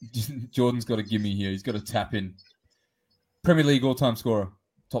 Jordan's got a gimme here. He's got to tap in. Premier League all-time scorer,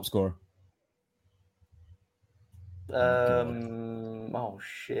 top scorer. Oh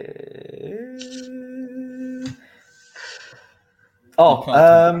shit.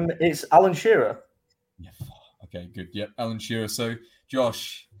 It's Alan Shearer. Yeah. Okay, good. Yep, Alan Shearer. So,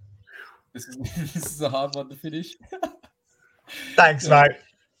 Josh, this is a hard one to finish. Thanks, mate.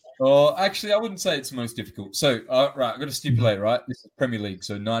 Oh, actually, I wouldn't say it's the most difficult. So, right, I've got to stipulate, right? This is Premier League,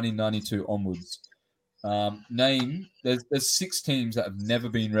 so 1992 onwards. Name, there's 6 teams that have never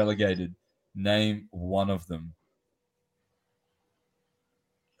been relegated. Name one of them.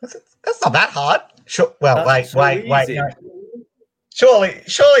 That's not that hard. Sure. Well, That's wait. No.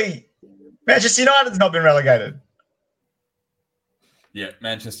 Surely, Manchester United's not been relegated. Yeah,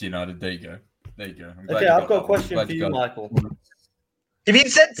 Manchester United. There you go. Okay, I've got a question for you, Michael. If you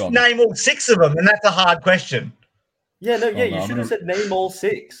said name all 6 of them, then that's a hard question. Yeah, you should have said name all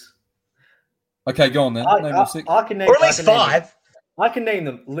 6. Okay, go on then. Name all 6. I can name, or at least 5. I can name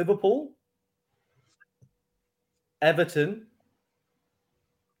them: Liverpool, Everton,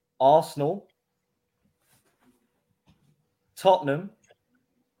 Arsenal, Tottenham,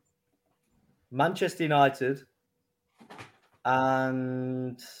 Manchester United,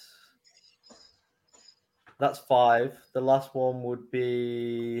 and that's 5. The last one would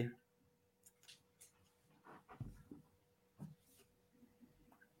be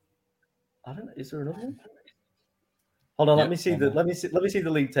I don't know. Is there another one? Hold on. Let me see the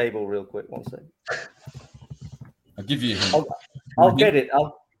league table real quick. 1 second. I'll give you a hint. I'll get it.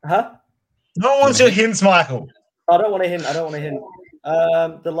 No one wants your hints, Michael. I don't want a hint.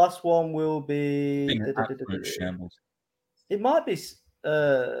 The last one will be Shambles. It might be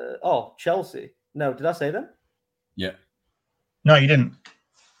Chelsea. No, did I say them? Yeah. No, you didn't.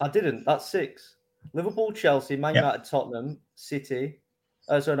 I didn't. That's 6. Liverpool, Chelsea, Man United, Tottenham, City.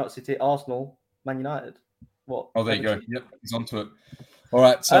 Sorry, not City. Arsenal, Man United. What? Oh, there you go. Yep, he's onto it. All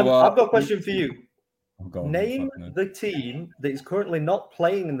right. So I've got a question for you. Name the team that is currently not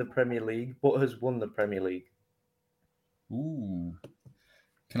playing in the Premier League but has won the Premier League. Ooh.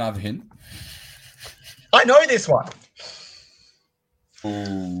 Can I have a hint? I know this one.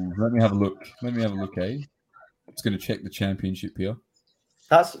 Ooh, let me have a look. Eh? It's going to check the championship here.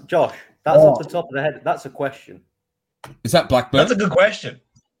 That's Josh. That's off the top of the head. That's a question. Is that Blackburn? That's a good question.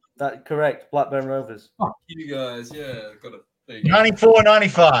 That correct. Blackburn Rovers. Oh, you guys. Yeah, got it. There you go. 94,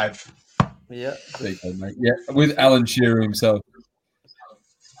 95. Yeah. There you go, mate. Yeah, with Alan Shearer himself.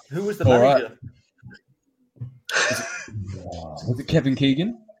 Who was the manager? Right. Was it Kevin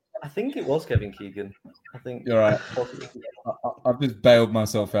Keegan? I think it was Kevin Keegan. I think. You're right. I've just bailed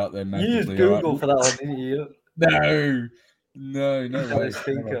myself out there, man. You used Google for that one, didn't you? No way.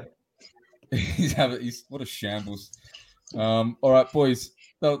 He's what a shambles. All right, boys.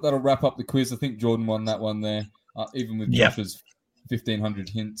 That'll wrap up the quiz. I think Jordan won that one there, even with Josh's 1,500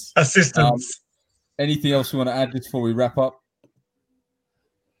 hints. Assistance. Anything else you want to add just before we wrap up?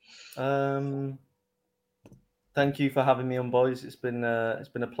 Thank you for having me on, boys. It's been a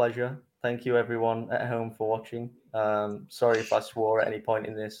pleasure. Thank you, everyone at home, for watching. Sorry if I swore at any point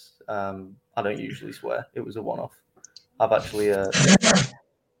in this. I don't usually swear. It was a one-off. I'm actually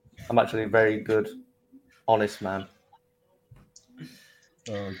a very good, honest man.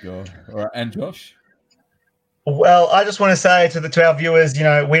 Oh god! All right, and Josh. Well, I just want to say to our viewers, we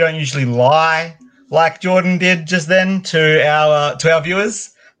don't usually lie like Jordan did just then to our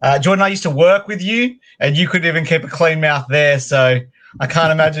viewers. Jordan, I used to work with you, and you couldn't even keep a clean mouth there. So I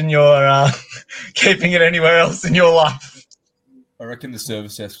can't imagine you're keeping it anywhere else in your life. I reckon the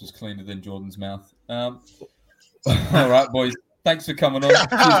service desk was cleaner than Jordan's mouth. All right, boys. thanks for coming on.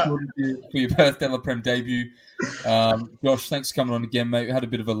 Cheers, Gordon, for your Perth De La Prem debut. Josh, thanks for coming on again, mate. We had a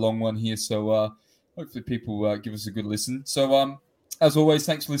bit of a long one here, so hopefully people give us a good listen. So, as always,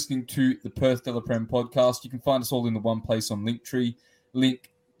 thanks for listening to the Perth De La Prem podcast. You can find us all in the one place on Linktree,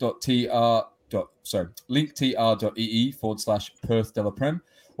 linktr.ee/Perth De La Prem,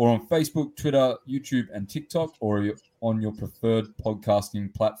 or on Facebook, Twitter, YouTube, and TikTok, or on your preferred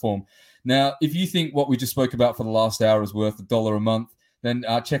podcasting platform. Now, if you think what we just spoke about for the last hour is worth $1 a month, then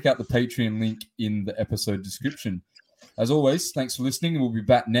check out the Patreon link in the episode description. As always, thanks for listening, and we'll be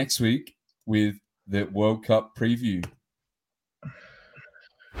back next week with the World Cup preview.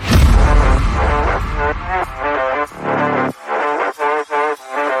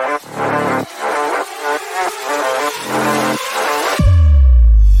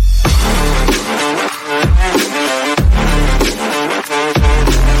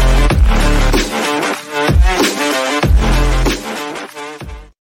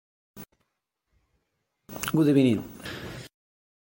 Good evening.